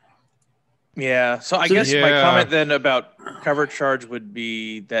 Yeah, so I guess my comment then about cover charge would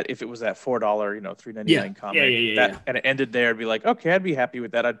be that if it was that $4, $3.99 comic, and it ended there, I'd be like, okay, I'd be happy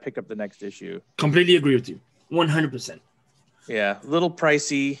with that. I'd pick up the next issue. Completely agree with you, 100%. Yeah, a little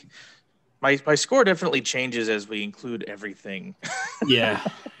pricey. My score definitely changes as we include everything. Yeah,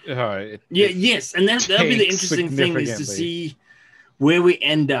 yes, and that'll be the interesting thing is to see where we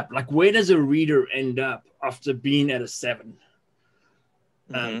end up. Like, where does a reader end up after being at a 7?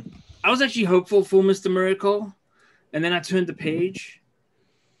 I was actually hopeful for Mr. Miracle, and then I turned the page,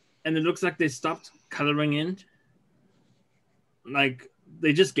 and it looks like they stopped coloring in. Like,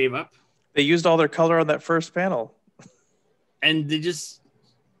 they just gave up. They used all their color on that first panel. And they just,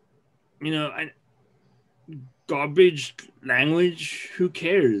 garbage language. Who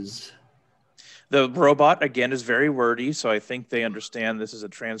cares? The robot again is very wordy, so I think they understand this is a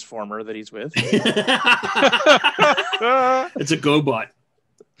transformer that he's with. It's a GoBot.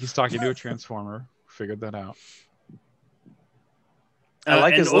 He's talking to a transformer. Figured that out. I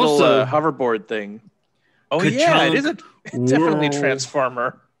like his little hoverboard thing. Oh yeah, it is definitely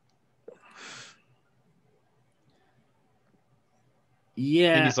transformer.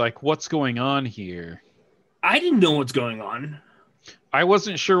 Yeah. And he's like, what's going on here? I didn't know what's going on. I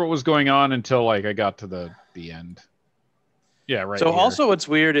wasn't sure what was going on until like I got to the end. Yeah, right. So here. also what's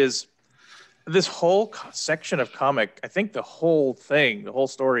weird is this whole section of comic, I think the whole thing, the whole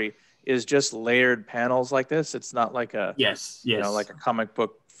story is just layered panels like this. It's not like a you know, like a comic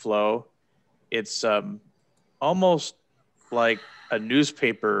book flow. It's almost like a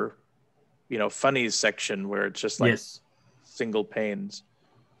newspaper, you know, funnies section where it's just like single panes.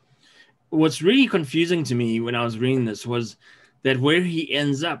 What's really confusing to me when I was reading this was that where he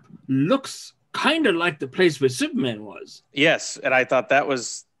ends up looks kind of like the place where Superman was. Yes, and I thought that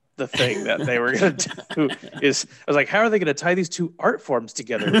was the thing that they were going to do. I was like, how are they going to tie these two art forms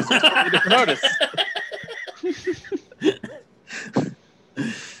together? It's a totally different artist.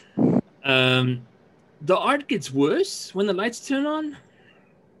 The art gets worse when the lights turn on.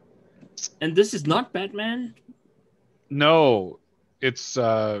 And this is not Batman. No, it's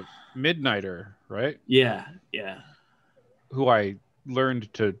Midnighter, right? Yeah. Who I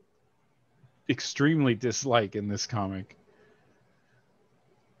learned to extremely dislike in this comic.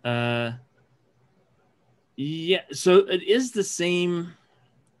 Yeah, so it is the same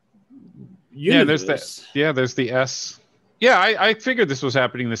universe. There's the S. Yeah, I figured this was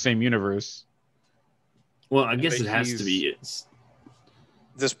happening in the same universe. Well, I guess it has to be.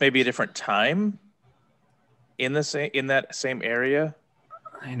 This may be a different time in that same area.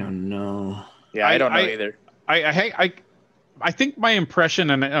 I don't know. Yeah, I don't know either. I think my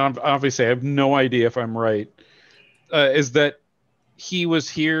impression, and obviously I have no idea if I'm right, is that he was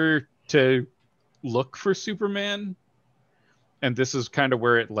here to look for Superman, and this is kind of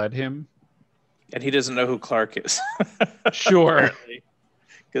where it led him. And he doesn't know who Clark is. Sure.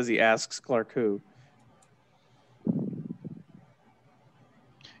 Because he asks Clark who.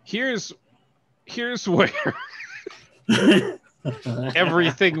 Here's where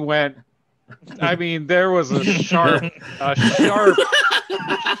everything went. I mean, there was a sharp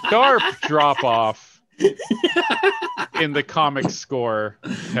drop off in the comic score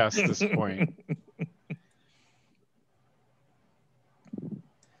past this point.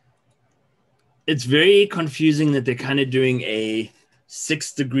 It's very confusing that they're kind of doing a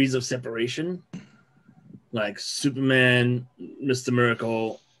 6 degrees of separation, like Superman, Mr.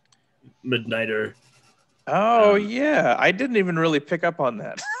 Miracle, Midnighter. Oh yeah, I didn't even really pick up on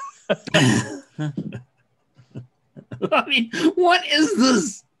that. I mean, what is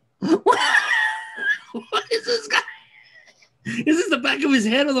this? What is this guy? Is this the back of his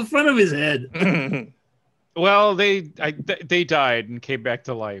head or the front of his head? Well, they died and came back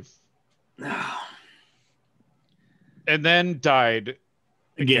to life, and then died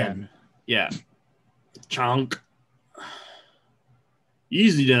again. Yeah, chunk.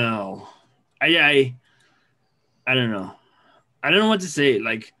 Easy now. I don't know. I don't know what to say.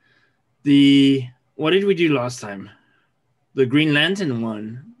 Like what did we do last time? The Green Lantern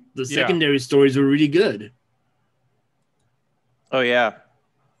one. The secondary stories were really good. Oh yeah,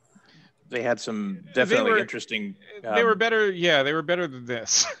 they had some definitely interesting. They were better. Yeah, they were better than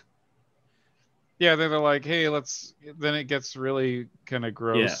this. Yeah, they were like, hey, then it gets really kind of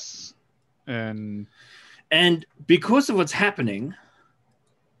gross, and because of what's happening,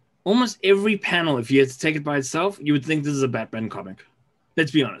 almost every panel, if you had to take it by itself, you would think this is a Batman comic.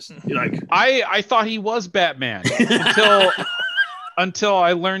 Let's be honest. Like, I thought he was Batman until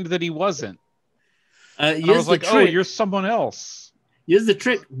I learned that he wasn't. I was like, oh, you're someone else. Here's the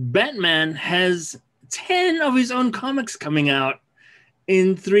trick. Batman has 10 of his own comics coming out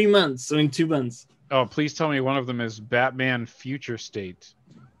in 3 months, so in 2 months. Oh, please tell me one of them is Batman Future State.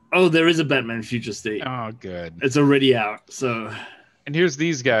 Oh, there is a Batman Future State. Oh, good. It's already out, so... And here's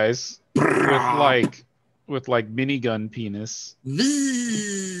these guys with minigun penis.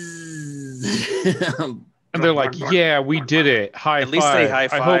 And they're like, yeah, we did it. High At five. least they high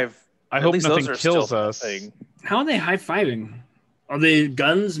five. I hope nothing kills us. How are they high-fiving? Are they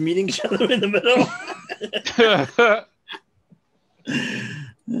guns meeting each other in the middle?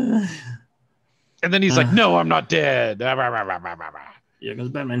 And then he's like, no, I'm not dead. Yeah, because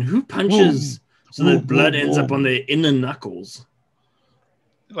Batman, who punches so that blood ends up on their inner knuckles?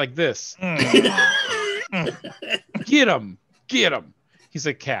 Like this. Get him. He's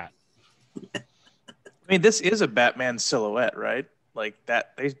a cat. I mean, this is a Batman silhouette, right? Like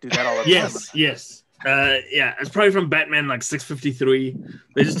that, they do that all the time. Yes. Yeah, it's probably from Batman like 653.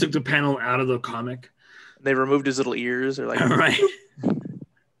 They just took the panel out of the comic. They removed his little ears, or like, Right.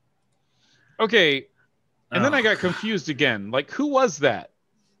 Okay, and then I got confused again. Like, who was that?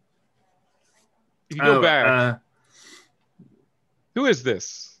 If you go back, who is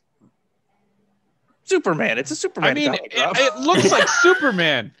this? Superman. It's a Superman. I mean, comic, Rob. it looks like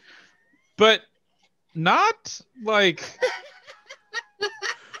Superman, but not like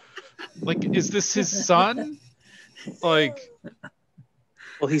is this his son? Like,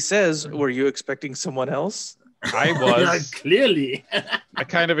 well, he says, "Were you expecting someone else?" I was. Clearly. I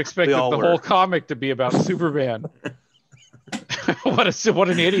kind of expected the whole comic to be about Superman. What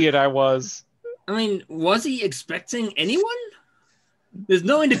an idiot I was. I mean, was he expecting anyone? There's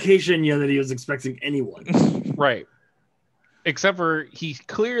no indication yet that he was expecting anyone. Right. Except for he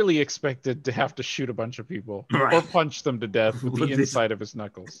clearly expected to have to shoot a bunch of people or punch them to death with the inside of his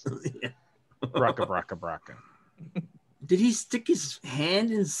knuckles. Yeah. Braka, braka, braka. Did he stick his hand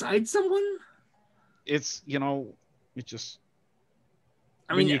inside someone? It's, it just...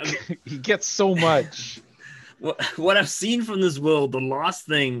 I mean, he gets so much. What I've seen from this world, the last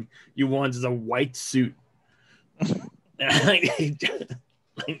thing you want is a white suit.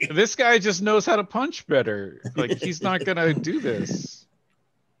 This guy just knows how to punch better. Like, he's not gonna do this.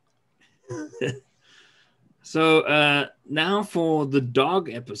 So now for the dog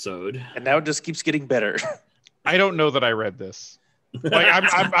episode, and now it just keeps getting better. I don't know that I read this. Like,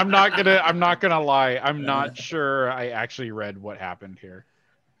 I'm not gonna lie. I'm not sure I actually read what happened here.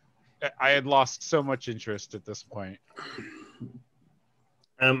 I had lost so much interest at this point.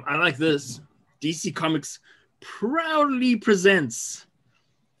 I like this. DC Comics proudly presents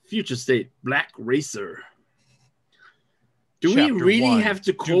Future State Black Racer. Do we really have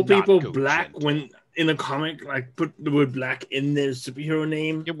to call people black when in a comic, like put the word black in their superhero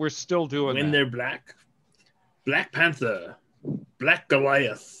name? Yeah, we're still doing when that. They're black. Black Panther, Black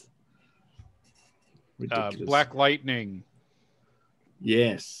Goliath, Black Lightning.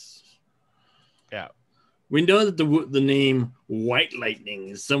 Yes. Yeah. We know that the name White Lightning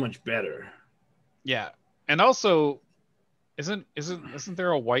is so much better. Yeah, and also, isn't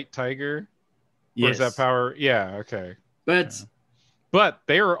there a white tiger? Yes. Or is that power? Yeah. Okay. But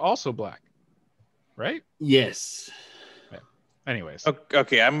they are also black, right? Yes. Yeah. Anyways.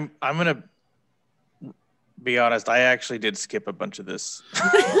 Okay, I'm gonna be honest. I actually did skip a bunch of this.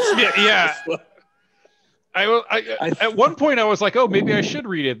 Yeah. I at one point I was like, oh, maybe I should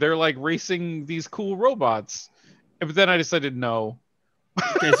read it. They're like racing these cool robots, but then I decided no.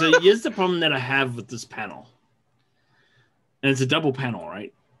 Okay, so here's the problem that I have with this panel, and it's a double panel,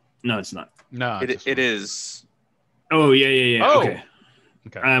 right? No, it's not. No, it is. Oh yeah. Oh.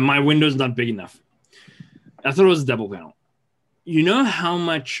 Okay. My window's not big enough. I thought it was a double panel. You know how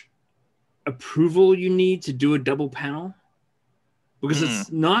much approval you need to do a double panel, because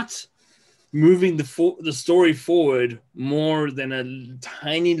it's not moving the story forward more than a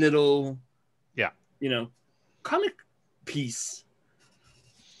tiny little, comic piece.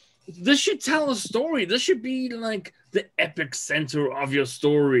 This should tell a story. This should be like the epic center of your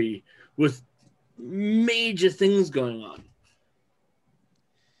story with major things going on.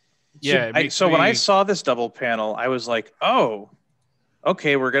 Yeah. So when I saw this double panel, I was like, oh,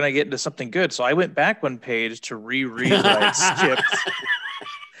 okay, we're going to get into something good. So I went back one page to reread what I skipped.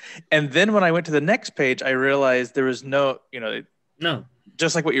 And then when I went to the next page, I realized there was no,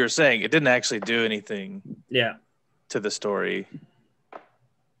 just like what you were saying, it didn't actually do anything to the story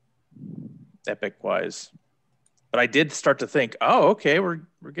epic wise. But I did start to think, oh, okay, we're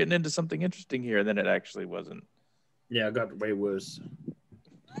getting into something interesting here. And then it actually wasn't. Yeah, it got way worse.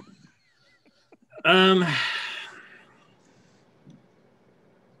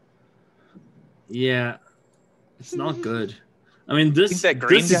 Yeah, it's not good. I mean, that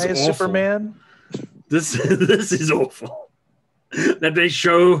green guy is Superman. This is awful. That they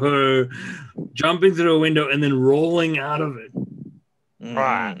show her jumping through a window and then rolling out of it.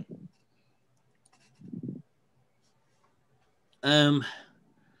 Right.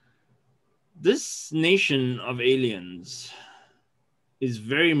 This nation of aliens is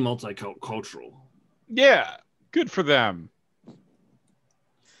very multicultural. Yeah, good for them.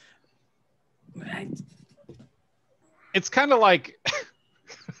 It's kind of like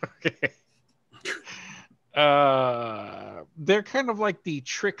okay. They're kind of like the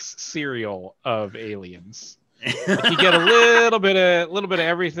Trix cereal of aliens. Like, you get a little bit of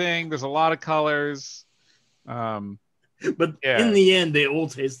everything. There's a lot of colors. But in the end, they all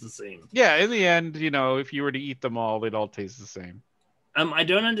taste the same. Yeah, in the end, if you were to eat them all, they'd all taste the same. I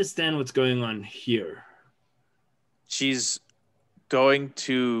don't understand what's going on here. she's going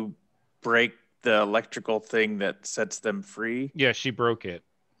to break the electrical thing that sets them free. Yeah, she broke it.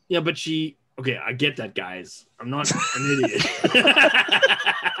 Yeah, but okay, I get that, guys. I'm not an idiot.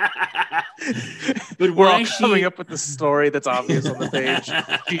 But we're all coming up with the story that's obvious on the page.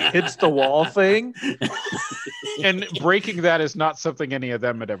 She hits the wall thing. And breaking that is not something any of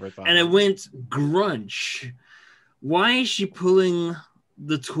them had ever thought. And it went grunch. Why is she pulling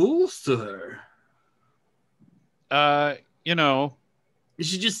the tools to her? Is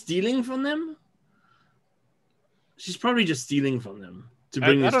she just stealing from them? She's probably just stealing from them to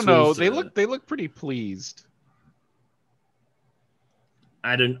bring. I don't know. They look pretty pleased.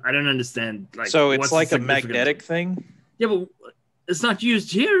 I don't understand. Like, so it's like a magnetic thing. Yeah, but it's not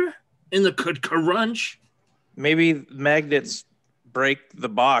used here in the crunch. Maybe magnets break the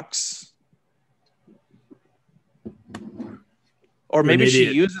box. Or maybe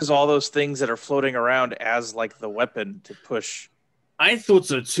she uses all those things that are floating around as like the weapon to push. I thought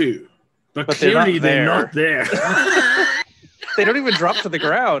so too. But clearly they're not there. They don't even drop to the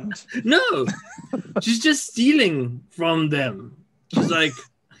ground. No. She's just stealing from them. She's like,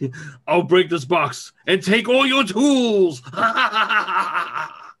 I'll break this box and take all your tools.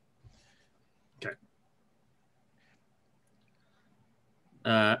 Okay.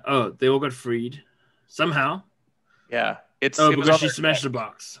 They all got freed somehow. Yeah. Because she smashed the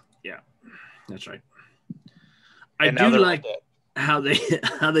box. Yeah, that's right. I do like how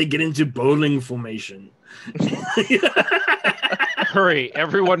they get into bowling formation. Hurry,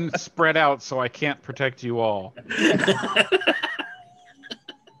 everyone spread out so I can't protect you all.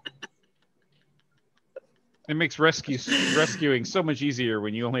 It makes rescuing so much easier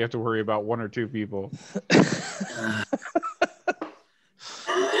when you only have to worry about one or two people.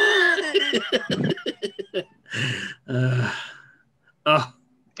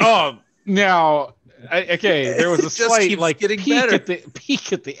 Now, there was a slight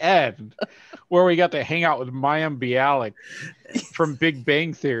peak at the end where we got to hang out with Mayim Bialik from Big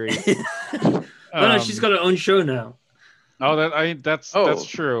Bang Theory. No, she's got her own show now. Oh, that's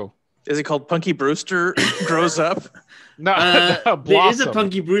true. Is it called Punky Brewster Grows Up? No, there is a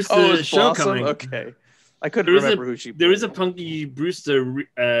Punky Brewster show coming. Okay, I couldn't remember who she. There is a Punky Brewster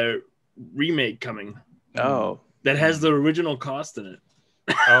remake coming. Oh, that has the original cast in it.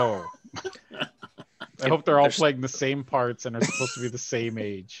 Oh, I hope they're all playing the same parts and are supposed to be the same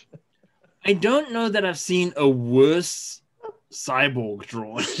age. I don't know that I've seen a worse cyborg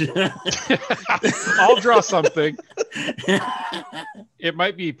drawn. I'll draw something. It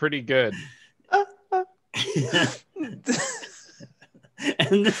might be pretty good.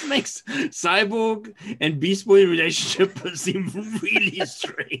 And this makes Cyborg and Beast Boy relationship seem really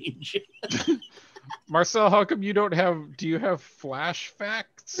strange. Marcel, how come you don't have? Do you have Flash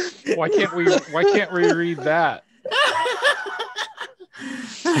facts? Why can't we read that?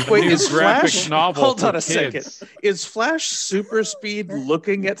 Wait, is Flash? Hold on a second. Is Flash super speed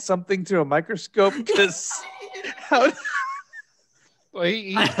looking at something through a microscope? Because how? Well,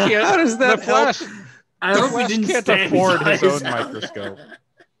 he can't, how does that help? I hope he didn't can't afford his own microscope.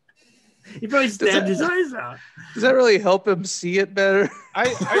 He probably stabbed his eyes out. Does that really help him see it better?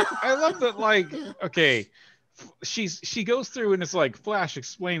 I love that. Like, okay, she goes through and it's like Flash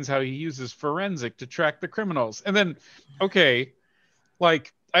explains how he uses forensic to track the criminals, and then okay,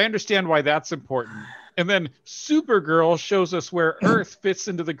 like I understand why that's important. And then Supergirl shows us where Earth fits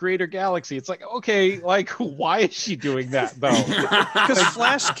into the greater galaxy. It's like, okay, like why is she doing that though? Because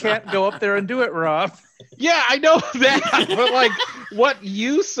Flash can't go up there and do it, Rob. Yeah, I know that, but like, what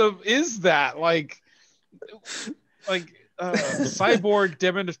use is that? Like Cyborg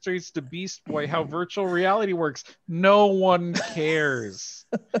demonstrates to Beast Boy how virtual reality works. No one cares.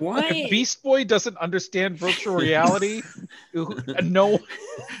 Why? If Beast Boy doesn't understand virtual reality, no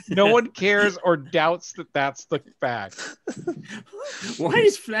one cares or doubts that that's the fact. Why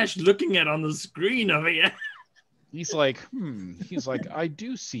is Flash looking at on the screen over here? He's like, I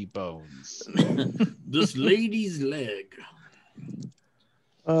do see bones. This lady's leg.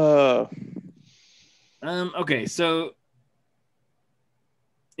 Okay, so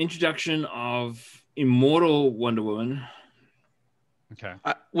introduction of Immortal Wonder Woman. Okay.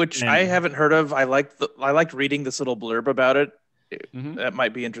 Which I haven't heard of. I liked reading this little blurb about it. That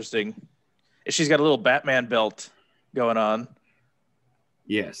might be interesting. She's got a little Batman belt going on.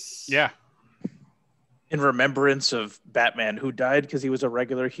 Yes. Yeah. In remembrance of Batman, who died because he was a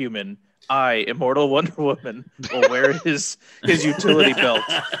regular human, I, Immortal Wonder Woman, will wear his utility belt.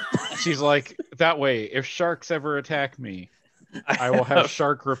 She's like, that way, if sharks ever attack me, I will have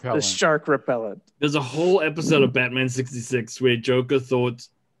shark repellent. The shark repellent. There's a whole episode of Batman 66 where Joker thought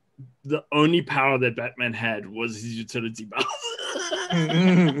the only power that Batman had was his utility belt.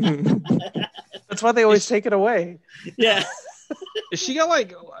 That's why they always take it away. Yeah. Is she got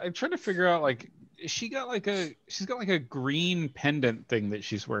like? I'm trying to figure out like. Is she got like a? She's got like a green pendant thing that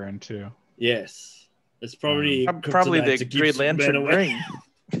she's wearing too. Yes. It's probably Probably the Green Lantern ring.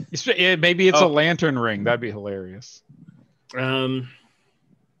 Maybe it's a lantern ring. That'd be hilarious. The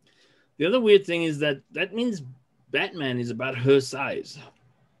other weird thing is that means Batman is about her size.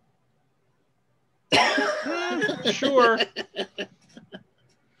 Sure.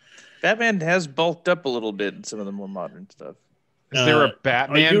 Batman has bulked up a little bit in some of the more modern stuff. Is there a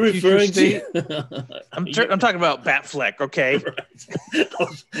Batman are you future referring state? I'm talking about Batfleck, okay? Right.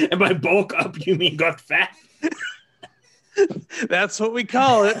 And by bulk up, you mean got fat? That's what we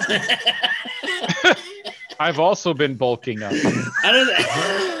call it. I've also been bulking up.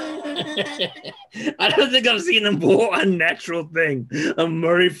 I don't think I've seen a more unnatural thing. A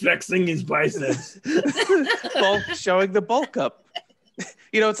Murray flexing his biceps. Bulk showing the bulk up.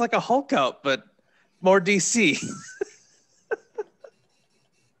 You know, it's like a Hulk out, but more DC.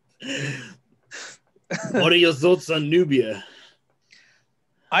 What are your thoughts on Nubia?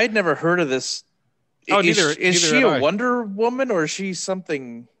 I'd never heard of this. Is she a Wonder Woman or is she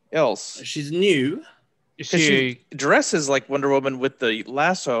something else? She's new. She dresses like Wonder Woman with the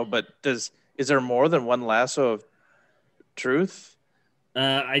lasso, but is there more than one lasso of truth?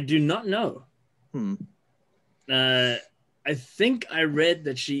 I do not know. I think I read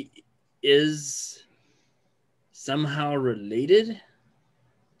that she is somehow related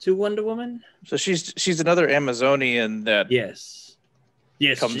to Wonder Woman. So she's another Amazonian that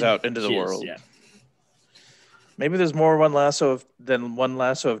comes out into the world. Yeah. Maybe there's more than one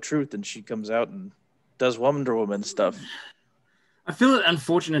lasso of truth, and she comes out and does Wonder Woman stuff. I feel it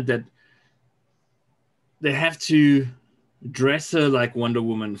unfortunate that they have to dress her like Wonder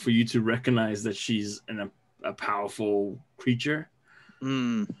Woman for you to recognize that she's a powerful creature.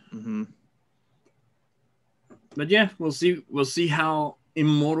 Mm-hmm. But yeah, we'll see. We'll see how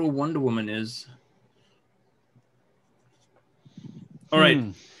immortal Wonder Woman is. All right.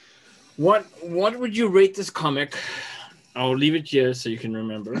 What would you rate this comic? I'll leave it here so you can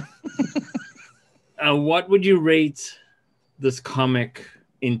remember. What would you rate this comic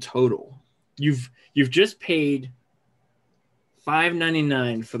in total? You've just paid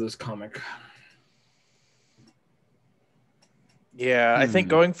 $5.99 for this comic. Yeah, I think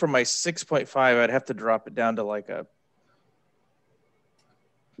going from my 6.5, I'd have to drop it down to like a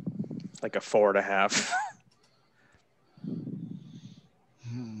 4.5.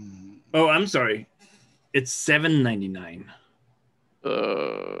 Oh, I'm sorry. It's $7.99.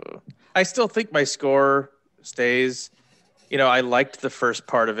 I still think my score stays. You know, I liked the first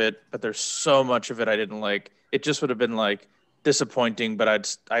part of it, but there's so much of it I didn't like. It just would have been like disappointing,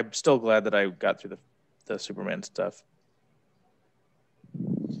 but I'm still glad that I got through the Superman stuff.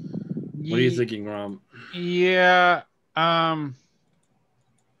 What are you thinking, Rom? Yeah. Let's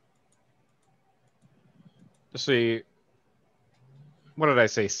see. What did I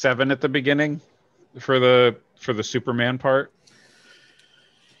say? 7 at the beginning for the Superman part?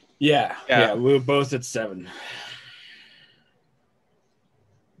 Yeah, we were both at 7.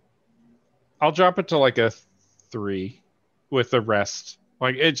 I'll drop it to like a 3 with the rest.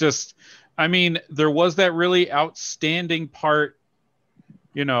 Like it just, I mean, there was that really outstanding part,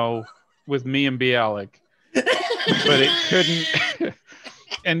 you know, with me and Bialik, but it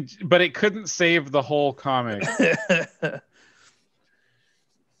couldn't, but it couldn't save the whole comic.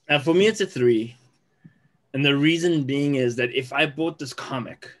 For me, it's a 3. And the reason being is that if I bought this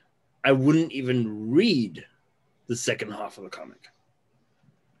comic, I wouldn't even read the second half of the comic.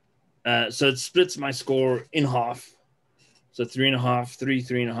 So it splits my score in half. So 3.5,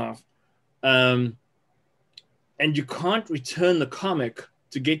 3.5. And you can't return the comic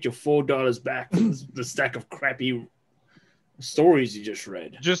to get your $4 back from the stack of crappy stories you just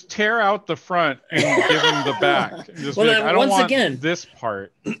read. Just tear out the front and give them the back. Just well, like, I don't want again, this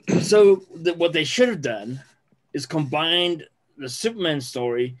part. So what they should have done is combined the Superman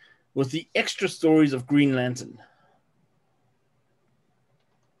story with the extra stories of Green Lantern.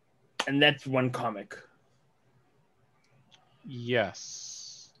 And that's one comic.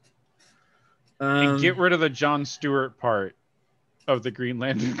 Yes. And get rid of the John Stewart part of the Green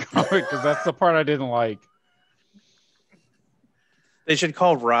Lantern comic, because that's the part I didn't like. They should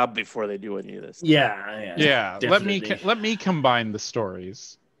call Rob before they do any of this. Yeah. Let me combine the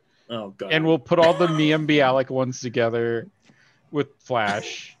stories. Oh god. And we'll put all the me and Bialik ones together with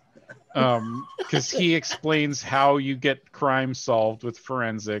Flash. Because he explains how you get crime solved with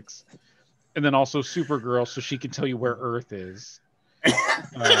forensics, and then also Supergirl, so she can tell you where Earth is.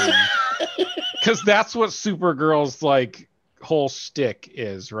 Because that's what Supergirl's like whole shtick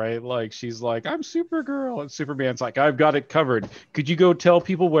is, right? Like she's like, I'm Supergirl, and Superman's like, I've got it covered. Could you go tell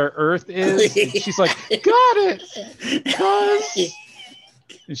people where Earth is? And she's like, got it, cuz.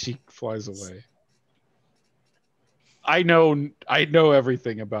 And she flies away. I know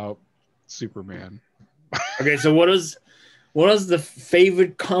everything about Superman. Okay, so what is the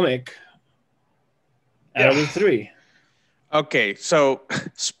favorite comic out of the three? Okay, so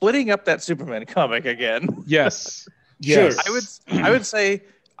splitting up that Superman comic again. Yes. Sure. I would say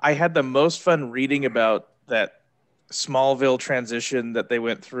I had the most fun reading about that Smallville transition that they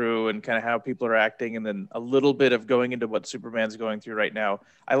went through and kind of how people are acting, and then a little bit of going into what Superman's going through right now.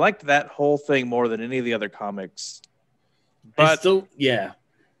 I liked that whole thing more than any of the other comics. But still, yeah.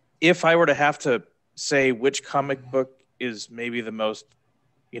 If I were to have to say which comic book is maybe the most,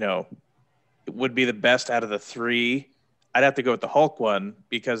 would be the best out of the three, I'd have to go with the Hulk one,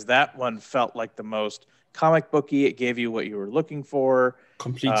 because that one felt like the most comic booky. It gave you what you were looking for.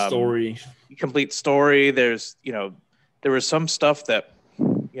 Complete story. There's, there was some stuff that,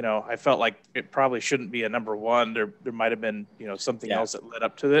 I felt like it probably shouldn't be a number one. There might've been, something else that led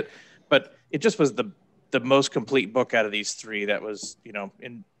up to it, but it just was the most complete book out of these three that was,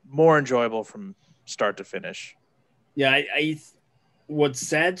 more enjoyable from start to finish. Yeah. What's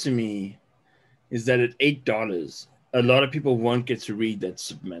sad to me is that at $8, a lot of people won't get to read that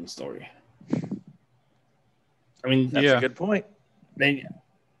Superman story. I mean, that's a good point.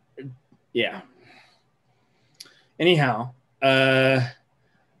 Yeah. Anyhow, I'm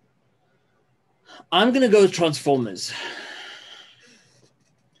going to go with Transformers.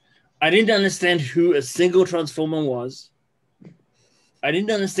 I didn't understand who a single Transformer was. I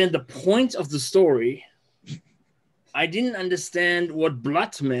didn't understand the point of the story. I didn't understand what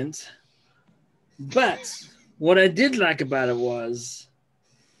blood meant. But what I did like about it was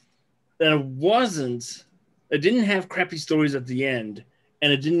that it didn't have crappy stories at the end,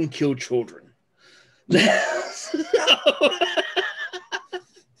 and it didn't kill children.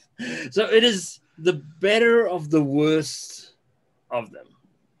 So it is the better of the worst of them.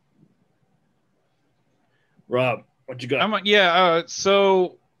 Rob, what you got?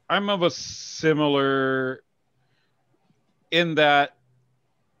 So I'm of a similar in that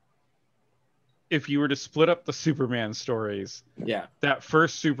if you were to split up the Superman stories, that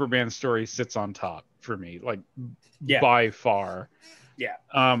first Superman story sits on top for me, like by far. Yeah.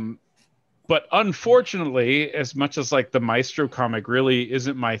 But unfortunately, as much as like the Maestro comic really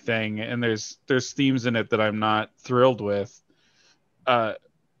isn't my thing, and there's themes in it that I'm not thrilled with,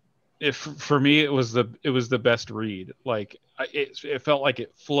 for me it was the best read. Like it felt like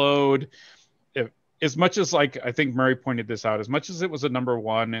it flowed. As much as like I think Murray pointed this out, as much as it was a number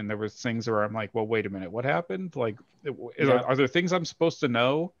one, and there was things where I'm like, well, wait a minute, what happened? Like, are there things I'm supposed to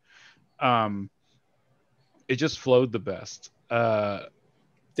know? It just flowed the best.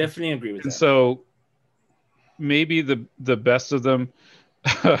 Definitely agree with that. So maybe the best of them.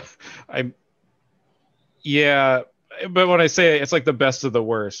 But when I say it, it's like the best of the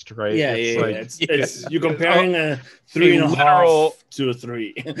worst, right? It's you're comparing a 3.5 to a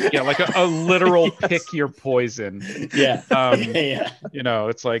 3. Yeah, like a literal pick your poison. Yeah.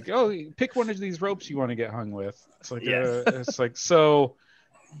 It's like, oh, pick one of these ropes you want to get hung with. It's like it's like so.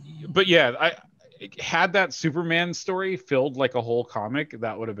 But yeah, had that Superman story filled like a whole comic,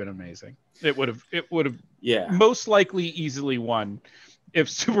 that would have been amazing. It would have most likely easily won if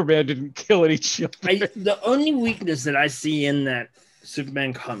Superman didn't kill any children. The only weakness that I see in that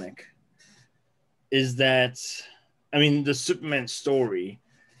Superman comic is that, the Superman story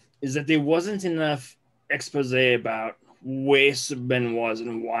is that there wasn't enough expose about where Superman was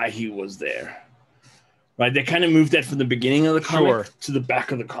and why he was there. Right? They kind of moved that from the beginning of the comic to the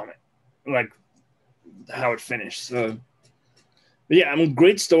back of the comic, like how it finished. So, but yeah,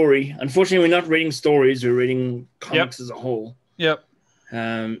 great story. Unfortunately, we're not reading stories; we're reading comics as a whole. Yep.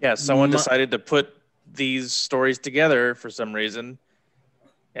 Someone decided to put these stories together for some reason,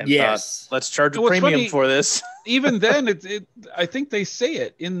 and thought, let's charge a premium for this. Even then, I think they say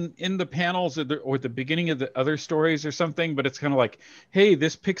it in the panels or the beginning of the other stories or something, but it's kind of like, hey,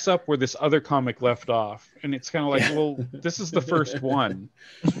 this picks up where this other comic left off, and it's kind of like, well, this is the first one.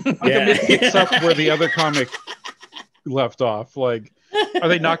 It picks up where the other comic left off. Like, are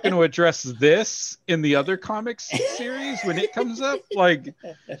they not going to address this in the other comics series when it comes up? Like,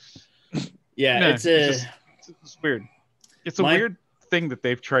 it's weird. It's a weird thing that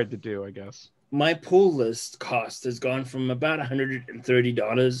they've tried to do, I guess. My pull list cost has gone from about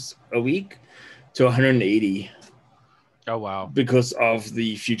 $130 a week to $180. Oh, wow. Because of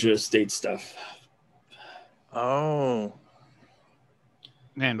the future state stuff. Oh.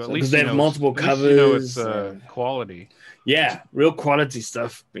 Man, but at So, least they you have know multiple at least you know covers. it's quality. Yeah, real quality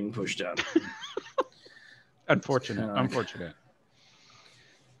stuff being pushed out. Unfortunate. Kinda like- Unfortunate.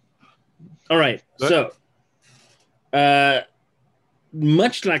 All right. But- So,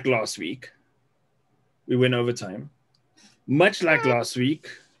 much like last week, we went overtime. Much like last week,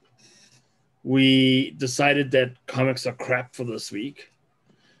 we decided that comics are crap for this week.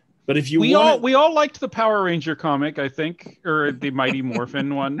 But if you we want, all liked the Power Ranger comic, I think, or the Mighty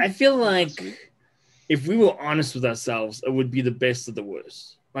Morphin one. I feel like if we were honest with ourselves, it would be the best of the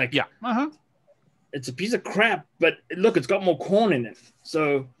worst. Like, Yeah. it's a piece of crap, but look, it's got more corn in it,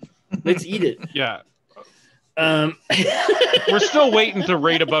 so let's eat it. Yeah. Um, We're still waiting to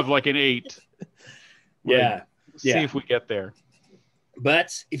rate above like an 8. yeah. See Yeah. if we get there.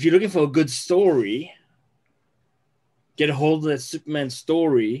 But if you're looking for a good story, get a hold of that Superman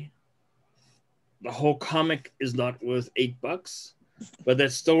story. The whole comic is not worth $8, but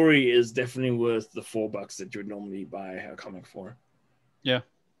that story is definitely worth the $4 that you would normally buy a comic for. Yeah.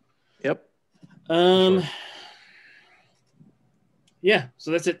 Yep. Sure. Yeah, so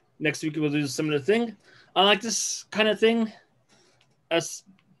that's it. Next week we'll do a similar thing. I like this kind of thing. Us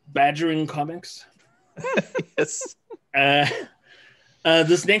badgering comics. Yes.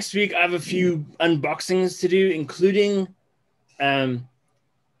 This next week I have a few unboxings to do, including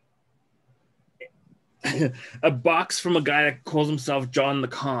a box from a guy that calls himself John the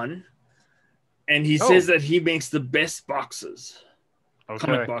Con, and he says that he makes the best boxes,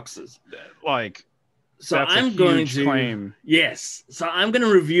 comic boxes. Like, so that's I'm a going huge to claim. Yes, so I'm going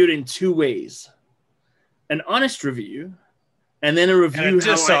to review it in 2 ways: an honest review, and then a review And a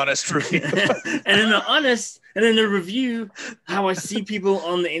dishonest review. and then a review how I see people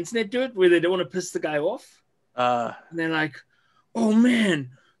on the internet do it, where they don't want to piss the guy off. And they're like, "Oh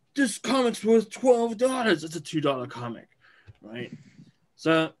man, this comic's worth $12. It's a $2 comic, right?"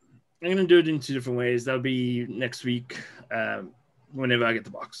 So I'm gonna do it in 2 different ways. That'll be next week, whenever I get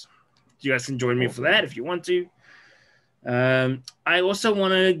the box. You guys can join me for that if you want to. I also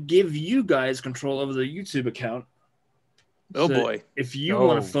want to give you guys control over the YouTube account. Oh So boy. if you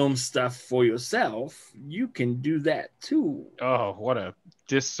want to film stuff for yourself, you can do that too. Oh, what a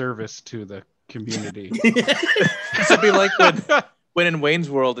disservice to the community. This would be like when in Wayne's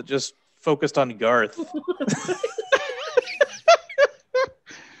World it just focused on Garth.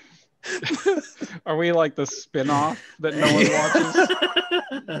 Are we like the spin-off that no one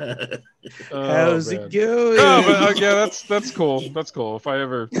watches? How's man. it going? Oh, but, yeah, that's cool. That's cool. If I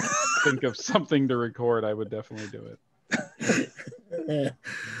ever think of something to record, I would definitely do it.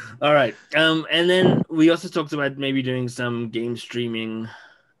 All right. And then we also talked about maybe doing some game streaming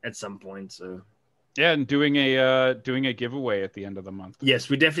at some point. So Yeah, and doing a giveaway at the end of the month. yes,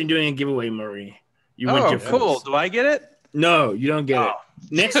 we're definitely doing a giveaway, Murray. You want Oh, your cool. first. Do I get it? No, you don't get it.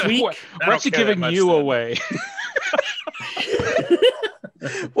 Next week, We're actually giving you away.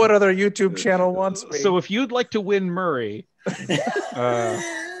 What other YouTube channel wants me? So if you'd like to win Murray,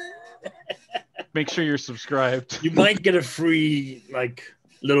 make sure you're subscribed. you might get a free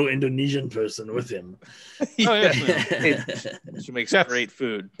little Indonesian person with him. Oh, yeah. She makes That's- great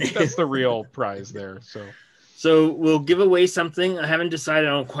food. That's the real prize there. So we'll give away something. I haven't decided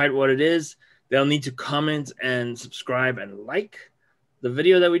on quite what it is. They'll need to comment and subscribe and like the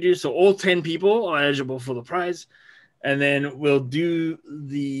video that we do. So all 10 people are eligible for the prize. And then we'll do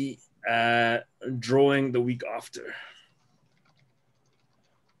the drawing the week after.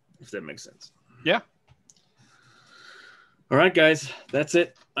 If that makes sense. Yeah. All right, guys. That's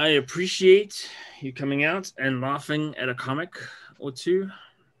it. I appreciate you coming out and laughing at a comic or two.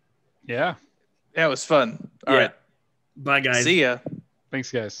 Yeah. Yeah, it was fun. All right. Bye, guys. See ya.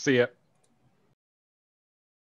 Thanks, guys. See ya.